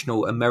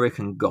traditional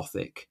American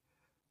Gothic.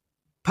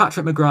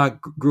 Patrick McGrath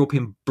grew up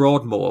in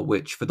Broadmoor,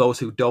 which, for those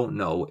who don't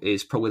know,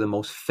 is probably the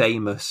most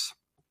famous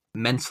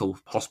mental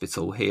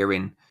hospital here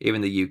in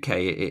the UK.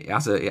 It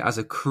has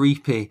a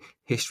creepy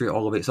history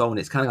all of its own.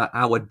 It's kind of like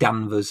our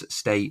Danvers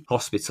State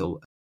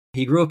Hospital.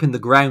 He grew up in the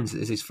grounds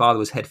as his father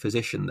was head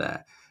physician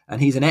there, and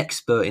he's an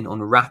expert in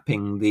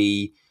unwrapping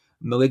the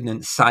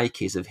malignant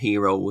psyches of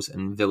heroes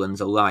and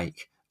villains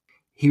alike.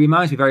 He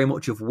reminds me very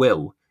much of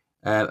Will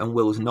and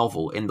Will's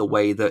novel in the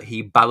way that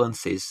he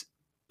balances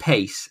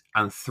pace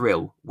and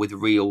thrill with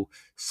real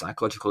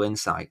psychological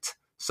insight.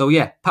 So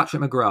yeah,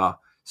 Patrick McGrath.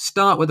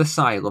 Start with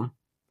Asylum,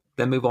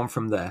 then move on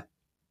from there.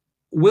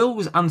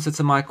 Will's answer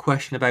to my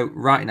question about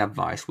writing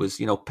advice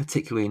was,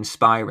 particularly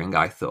inspiring,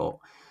 I thought.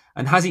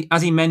 And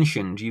as he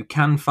mentioned, you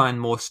can find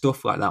more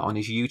stuff like that on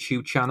his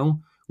YouTube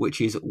channel,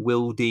 which is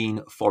Will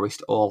Dean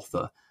Forest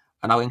Author.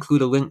 And I'll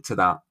include a link to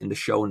that in the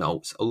show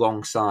notes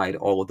alongside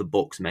all of the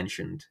books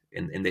mentioned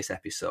in this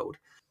episode.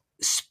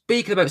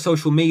 Speaking about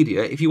social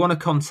media, if you want to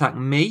contact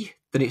me,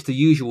 then it's the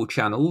usual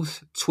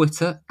channels: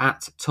 Twitter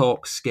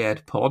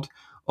 @TalkScaredPod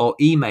or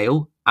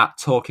email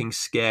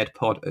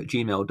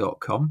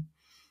 @talkingscaredpod@gmail.com.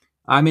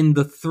 I'm in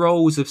the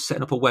throes of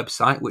setting up a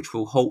website, which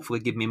will hopefully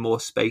give me more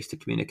space to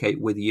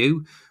communicate with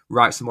you,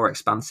 write some more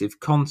expansive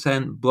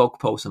content, blog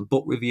posts and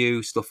book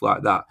reviews, stuff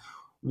like that.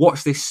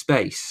 Watch this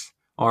space,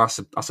 or I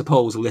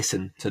suppose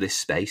listen to this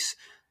space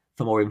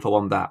for more info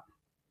on that.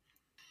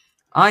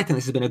 I think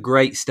this has been a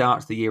great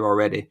start to the year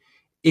already.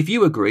 If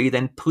you agree,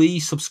 then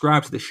please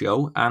subscribe to the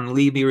show and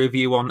leave me a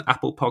review on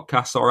Apple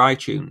Podcasts or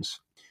iTunes.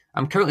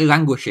 I'm currently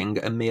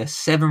languishing a mere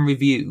 7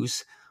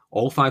 reviews,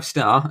 all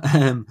 5-star,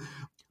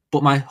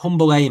 but my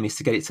humble aim is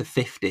to get it to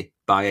 50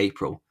 by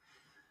April.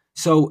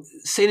 So,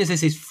 seeing as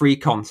this is free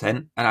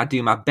content and I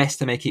do my best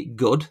to make it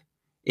good,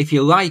 if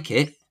you like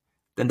it,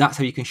 then that's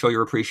how you can show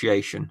your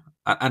appreciation,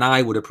 and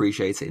I would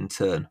appreciate it in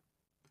turn.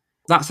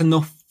 That's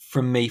enough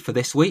from me for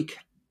this week.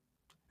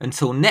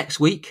 Until next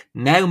week,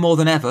 now more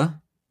than ever,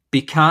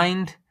 be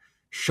kind,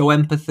 show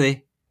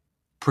empathy,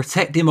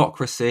 protect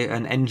democracy,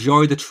 and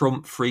enjoy the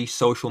Trump-free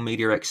social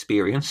media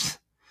experience.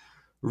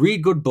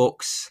 Read good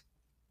books,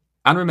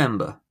 and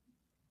remember,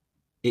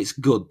 it's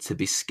good to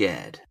be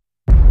scared.